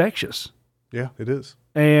that's infectious. Yeah, it is.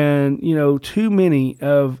 And, too many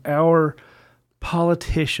of our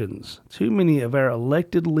politicians, too many of our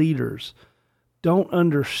elected leaders don't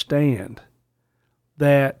understand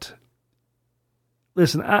that.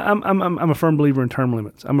 Listen, I'm a firm believer in term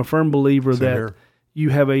limits. I'm a firm believer that you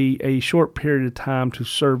have a short period of time to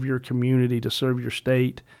serve your community, to serve your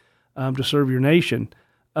state, to serve your nation,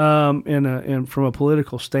 and from a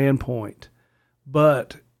political standpoint.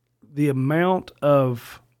 But the amount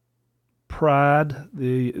of pride,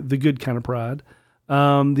 the good kind of pride,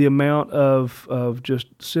 the amount of just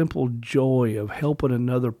simple joy of helping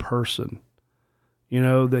another person,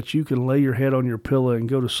 that you can lay your head on your pillow and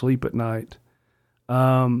go to sleep at night.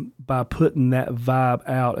 By putting that vibe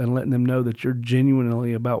out and letting them know that you're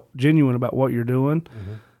genuine about what you're doing,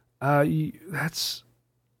 that's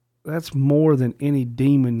more than any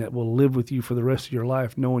demon that will live with you for the rest of your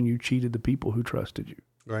life, knowing you cheated the people who trusted you.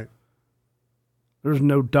 Right. There's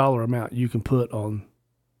no dollar amount you can put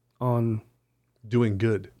on doing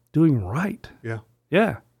good, doing right. Yeah.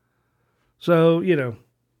 Yeah. So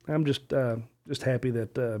I'm just happy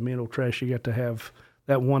that me and old Trashy got to have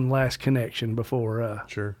that one last connection before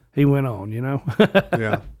sure he went on,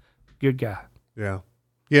 Yeah. Good guy. Yeah.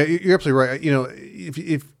 Yeah, you're absolutely right.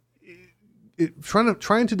 If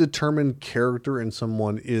trying to determine character in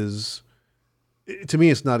someone is, to me,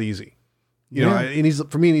 it's not easy. It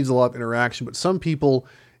needs a lot of interaction, but some people,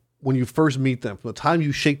 when you first meet them, from the time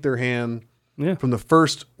you shake their hand, from the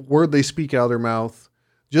first word they speak out of their mouth,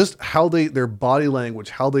 just how their body language,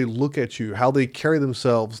 how they look at you, how they carry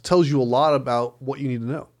themselves tells you a lot about what you need to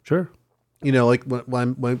know. Sure. Like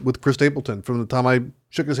when with Chris Stapleton, from the time I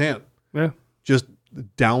shook his hand. Yeah. Just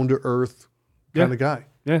down to earth kind of guy.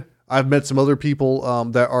 Yeah. I've met some other people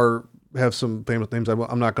that have some famous names.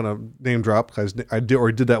 I'm not going to name drop because I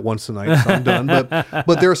did that once tonight, so I'm done.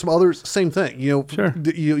 But there are some others, same thing. Sure.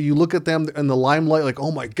 You look at them in the limelight, like,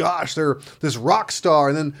 oh my gosh, they're this rock star,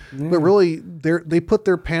 and then but really they put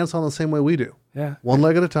their pants on the same way we do. Yeah. One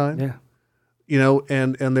leg at a time. Yeah.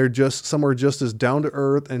 And they're just somewhere just as down to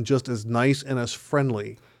earth and just as nice and as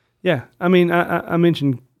friendly. Yeah. I mean, I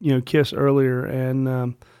mentioned Kiss earlier,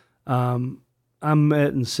 and I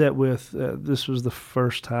met and sat with. This was the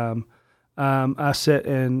first time. I sat,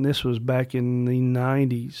 and this was back in the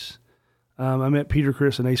 90s. I met Peter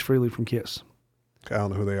Criss and Ace Frehley from Kiss. I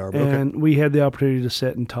don't know who they are, but and we had the opportunity to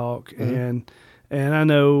sit and talk. Mm-hmm. And I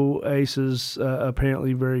know Ace is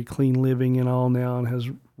apparently very clean living and all now, and has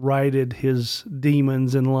righted his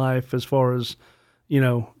demons in life as far as,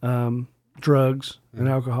 drugs and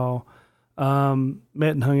alcohol.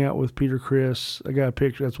 Met and hung out with Peter Criss. I got a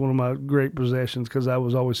picture. That's one of my great possessions because I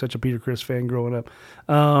was always such a Peter Criss fan growing up.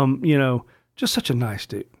 Just such a nice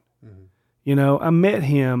dude. Mm-hmm. I met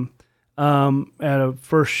him at a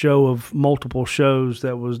first show of multiple shows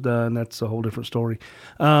that was done. That's a whole different story.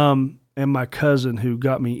 And my cousin who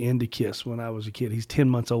got me into Kiss when I was a kid, he's 10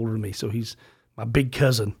 months older than me, so he's my big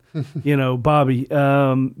cousin, Bobby.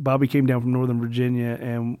 Bobby came down from Northern Virginia,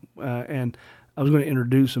 and I was going to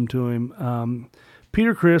introduce him to him.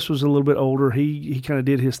 Peter Criss was a little bit older. He kind of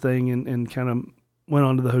did his thing and kind of went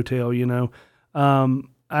on to the hotel,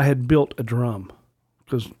 I had built a drum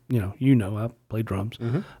because I play drums.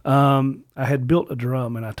 I had built a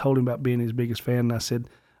drum, and I told him about being his biggest fan, and I said,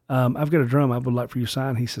 I've got a drum I would like for you to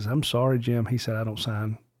sign. He says, I'm sorry, Jim. He said, I don't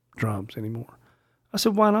sign drums anymore. I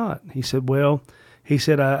said, why not? He said, well,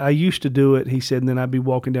 I used to do it. He said, and then I'd be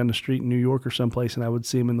walking down the street in New York or someplace, and I would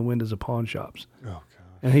see him in the windows of pawn shops. Oh, God.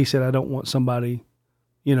 And he said, I don't want somebody,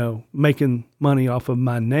 making money off of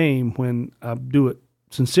my name when I do it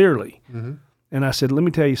sincerely. Mm-hmm. And I said, let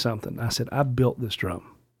me tell you something. I said, I built this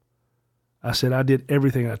drum. I said, I did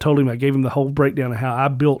everything. I told him, I gave him the whole breakdown of how I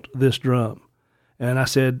built this drum. And I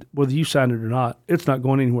said, whether you signed it or not, it's not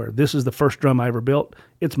going anywhere. This is the first drum I ever built.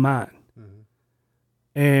 It's mine. Mm-hmm.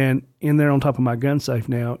 And in there on top of my gun safe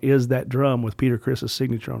now is that drum with Peter Criss's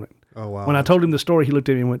signature on it. Oh, wow. When I told him the story, he looked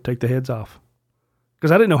at me and went, take the heads off.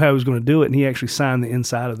 Because I didn't know how he was going to do it, and he actually signed the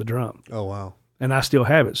inside of the drum. Oh, wow. And I still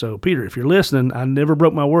have it. So, Peter, if you're listening, I never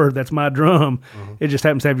broke my word. That's my drum. Mm-hmm. It just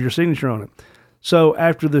happens to have your signature on it. So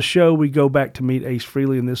after the show, we go back to meet Ace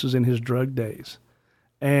Frehley, and this was in his drug days.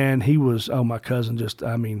 And he was, my cousin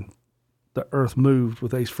the earth moved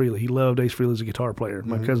with Ace Frehley. He loved Ace Frehley as a guitar player.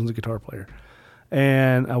 My cousin's a guitar player.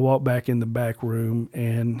 And I walked back in the back room,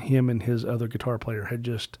 and him and his other guitar player had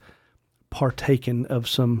just partaken of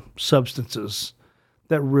some substances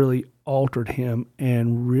that really altered him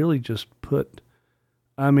and really just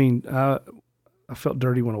I felt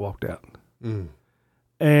dirty when I walked out. Mm.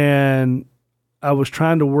 And I was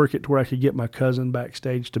trying to work it to where I could get my cousin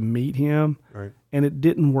backstage to meet him, right. And it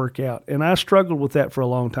didn't work out. And I struggled with that for a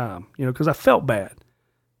long time, because I felt bad.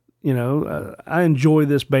 I enjoy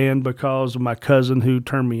this band because of my cousin who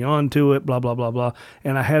turned me on to it, blah, blah, blah, blah.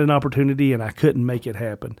 And I had an opportunity and I couldn't make it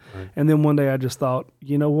happen. Right. And then one day I just thought,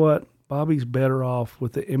 you know what? Bobby's better off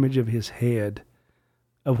with the image of his head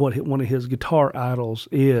of what one of his guitar idols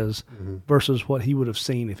is versus what he would have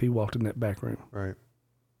seen if he walked in that back room. Right.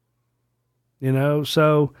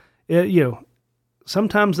 So,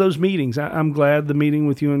 sometimes those meetings, I'm glad the meeting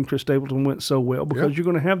with you and Chris Stapleton went so well because you're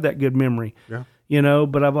going to have that good memory. Yeah.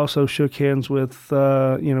 But I've also shook hands with,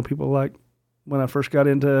 people like when I first got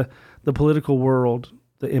into the political world,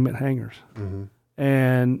 the Emmett Hangers. Mm-hmm.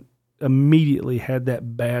 And immediately had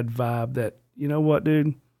that bad vibe that, you know what,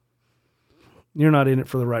 dude, you're not in it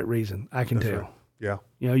for the right reason. I can tell. Right.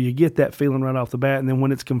 Yeah. You get that feeling right off the bat. And then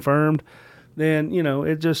when it's confirmed, then,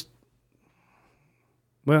 it just,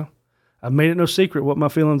 I've made it no secret what my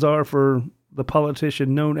feelings are for the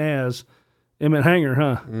politician known as Emmett Hanger,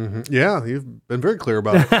 huh? Mm-hmm. Yeah, you've been very clear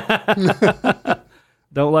about it.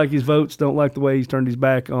 Don't like his votes, don't like the way he's turned his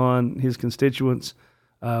back on his constituents.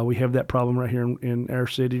 We have that problem right here in our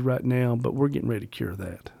city right now, but we're getting ready to cure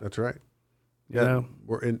that. That's right. Yeah,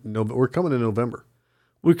 we're coming in November.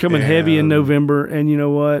 We're coming heavy in November, and you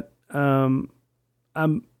know what?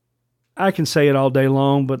 I can say it all day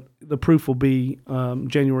long, but the proof will be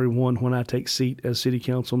January 1 when I take seat as city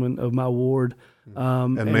councilman of my ward.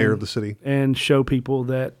 And mayor of the city. And show people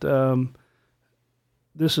that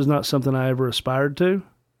this is not something I ever aspired to.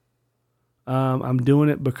 I'm doing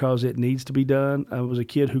it because it needs to be done. I was a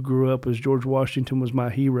kid who grew up as George Washington was my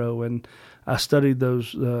hero, and I studied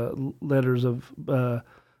those letters of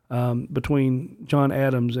between John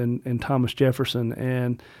Adams and Thomas Jefferson.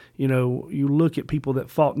 And, you look at people that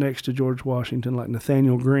fought next to George Washington, like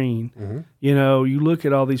Nathaniel Greene. Mm-hmm. You look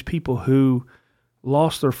at all these people who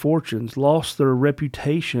lost their fortunes, lost their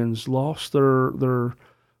reputations, lost their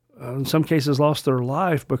in some cases lost their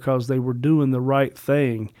life because they were doing the right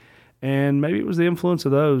thing. And maybe it was the influence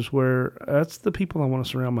of those where that's the people I want to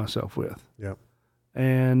surround myself with. Yep.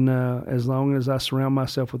 And as long as I surround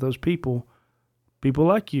myself with those people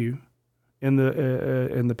like you, and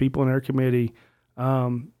the people in our committee,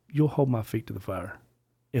 you'll hold my feet to the fire.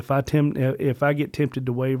 If I get tempted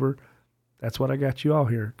to waver, that's what I got you all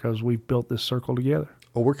here, because we've built this circle together.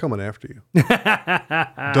 Oh, we're coming after you.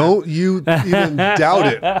 Don't you even doubt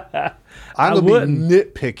it. I'm going to be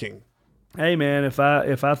nitpicking. Hey man, if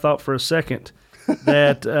I thought for a second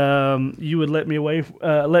that you would let me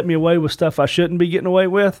away with stuff I shouldn't be getting away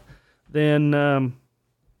with, then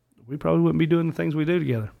we probably wouldn't be doing the things we do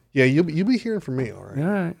together. Yeah, you'll be hearing from me, all right?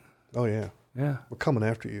 All right. Oh yeah. Yeah. We're coming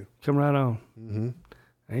after you. Come right on. Mm-hmm.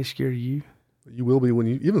 I ain't scared of you. You will be when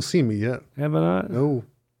you haven't seen me yet. Have I not? No.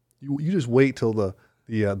 You just wait till the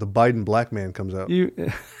Biden black man comes out.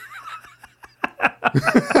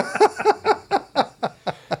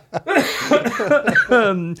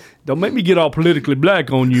 Don't make me get all politically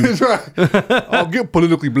black on you. That's right. I'll get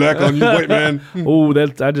politically black on you, white man. Oh,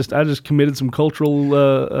 I just committed some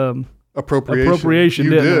cultural appropriation.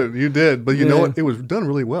 You did. But you know what? It was done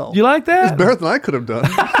really well. You like that? It's better than I could have done.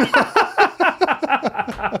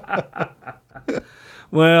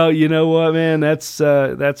 Well, you know what, man? That's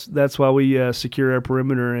why we secure our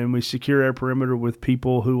perimeter, and we secure our perimeter with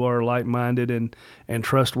people who are like-minded and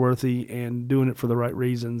trustworthy and doing it for the right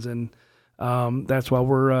reasons. And that's why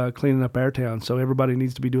we're cleaning up our town. So everybody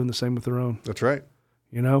needs to be doing the same with their own. That's right.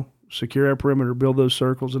 You know, secure our perimeter, build those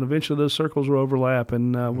circles, and eventually those circles will overlap,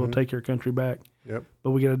 and we'll take our country back. Yep.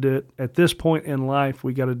 But we got to do it at this point in life.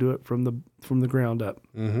 We got to do it from the ground up.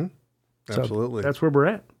 Mm-hmm. Absolutely. So that's where we're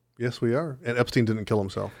at. Yes, we are. And Epstein didn't kill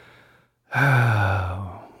himself.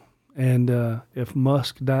 And if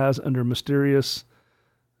Musk dies under mysterious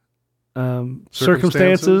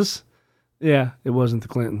circumstances, yeah, it wasn't the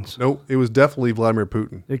Clintons. Nope, it was definitely Vladimir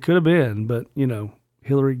Putin. It could have been, but you know,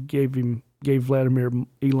 Hillary gave Vladimir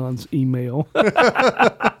Elon's email.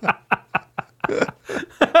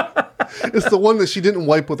 It's the one that she didn't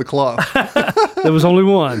wipe with a cloth. There was only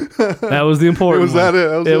one. That was the important Was one. that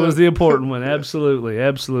it? It was the important one. Absolutely.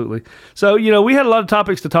 Absolutely. So, you know, we had a lot of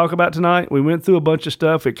topics to talk about tonight. We went through a bunch of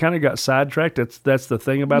stuff. It kind of got sidetracked. That's the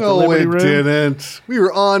thing about the Liberty Room. No, it didn't. We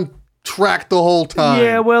were on track the whole time.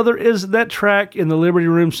 Yeah, well, there is that track in the Liberty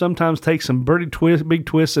Room sometimes takes some big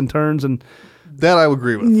twists and turns, and that I would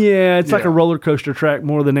agree with. Yeah, it's like a roller coaster track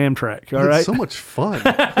more than Amtrak. All right, it's so much fun.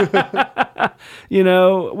 You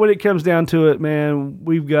know, when it comes down to it, man,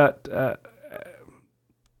 we've got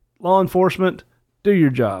law enforcement. Do your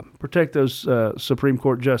job. Protect those Supreme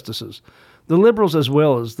Court justices, the liberals as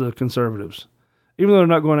well as the conservatives. Even though they're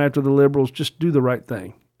not going after the liberals, just do the right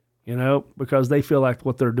thing. You know, because they feel like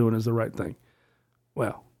what they're doing is the right thing.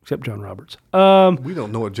 Well, except John Roberts. We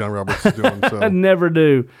don't know what John Roberts is doing. So. I never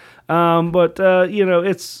do. But, you know,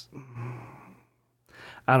 it's,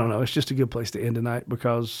 I don't know. It's just a good place to end tonight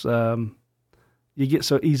because you get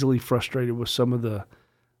so easily frustrated with some of the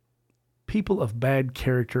people of bad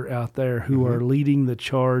character out there who are leading the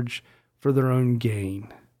charge for their own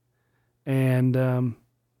gain. And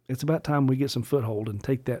it's about time we get some foothold and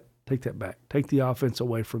take that back. Take the offense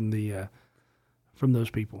away from those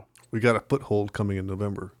people. We got a foothold coming in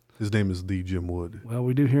November. His name is the Jim Wood. Well,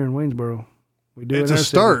 we do here in Waynesboro. We do. It's a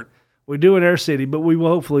start. We do in our city, but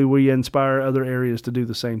hopefully we inspire other areas to do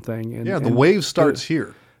the same thing. And, the wave starts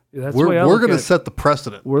here. That's we're going to set the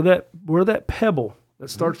precedent. We're that pebble that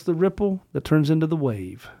starts the ripple that turns into the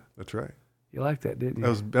wave. That's right. You like that, didn't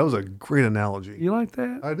you? That was a great analogy. You like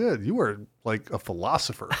that? I did. You were like a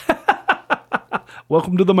philosopher.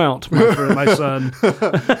 Welcome to the Mount, my friend, my son.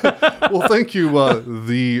 Well, thank you,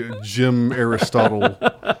 the Jim Aristotle.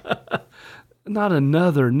 Not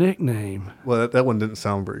another nickname. Well, that one didn't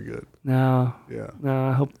sound very good. No. Yeah. No,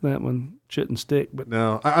 I hope that one shouldn't stick. But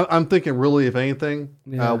no, I'm thinking really, if anything,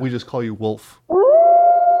 we just call you Wolf.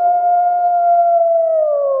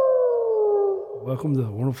 Welcome to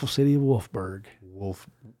the wonderful city of Wolfburg.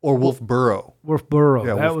 Wolfboro. Wolfboro.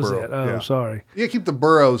 Yeah, that Wolfboro. was it. Oh, yeah. Sorry. Yeah, keep the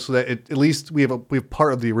borough so that at least we have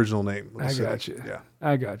part of the original name. I got you. Yeah.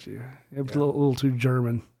 I got you. It was a little too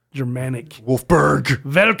Germanic. Wolfburg.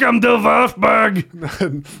 Welcome to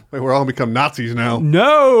Wolfburg. Wait, we're all going to become Nazis now.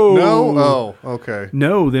 No. No? Oh, okay.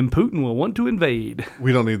 No, then Putin will want to invade.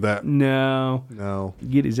 We don't need that. No. No.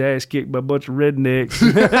 Get his ass kicked by a bunch of rednecks.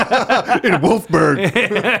 In Wolfburg.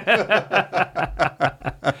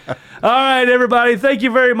 All right, everybody. Thank you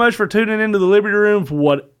very much for tuning into the Liberty Room for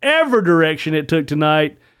whatever direction it took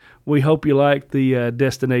tonight. We hope you liked the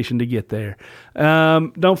destination to get there.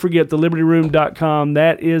 Don't forget thelibertyroom.com.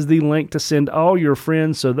 That is the link to send all your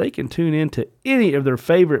friends so they can tune in to any of their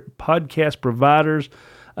favorite podcast providers.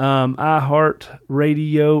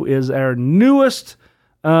 iHeartRadio is our newest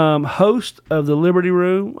host of the Liberty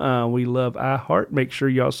Room. We love iHeart. Make sure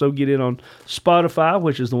you also get in on Spotify,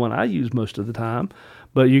 which is the one I use most of the time.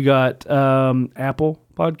 But you got Apple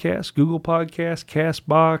Podcasts, Google Podcasts,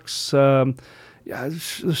 CastBox.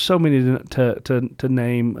 There's so many to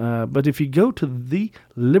name. But if you go to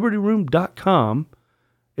thelibertyroom.com,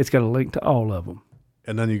 it's got a link to all of them.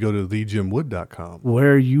 And then you go to thejimwood.com,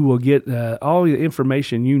 where you will get all the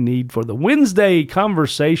information you need for the Wednesday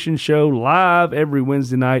Conversation Show, live every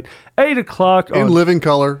Wednesday night, 8 o'clock. In living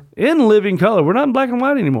color. In living color. We're not in black and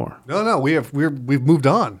white anymore. No, we've moved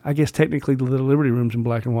on. I guess technically the Little Liberty Room's in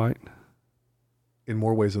black and white. In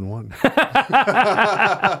more ways than one.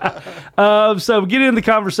 So get in the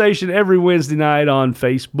conversation every Wednesday night on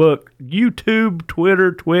Facebook, YouTube,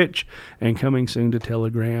 Twitter, Twitch, and coming soon to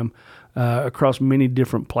Telegram. Across many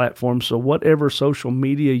different platforms. So whatever social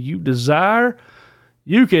media you desire,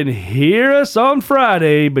 you can hear us on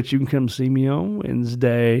Friday, but you can come see me on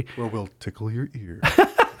Wednesday. Where we'll tickle your ear.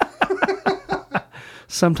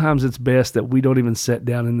 Sometimes it's best that we don't even sit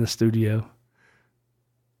down in the studio.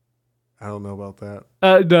 I don't know about that.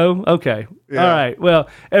 No? Okay. Yeah. All right. Well,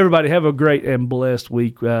 everybody have a great and blessed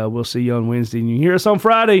week. We'll see you on Wednesday, and you can hear us on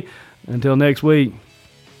Friday. Until next week,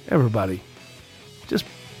 everybody, just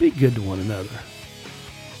be good to one another.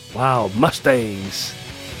 Wild Mustangs.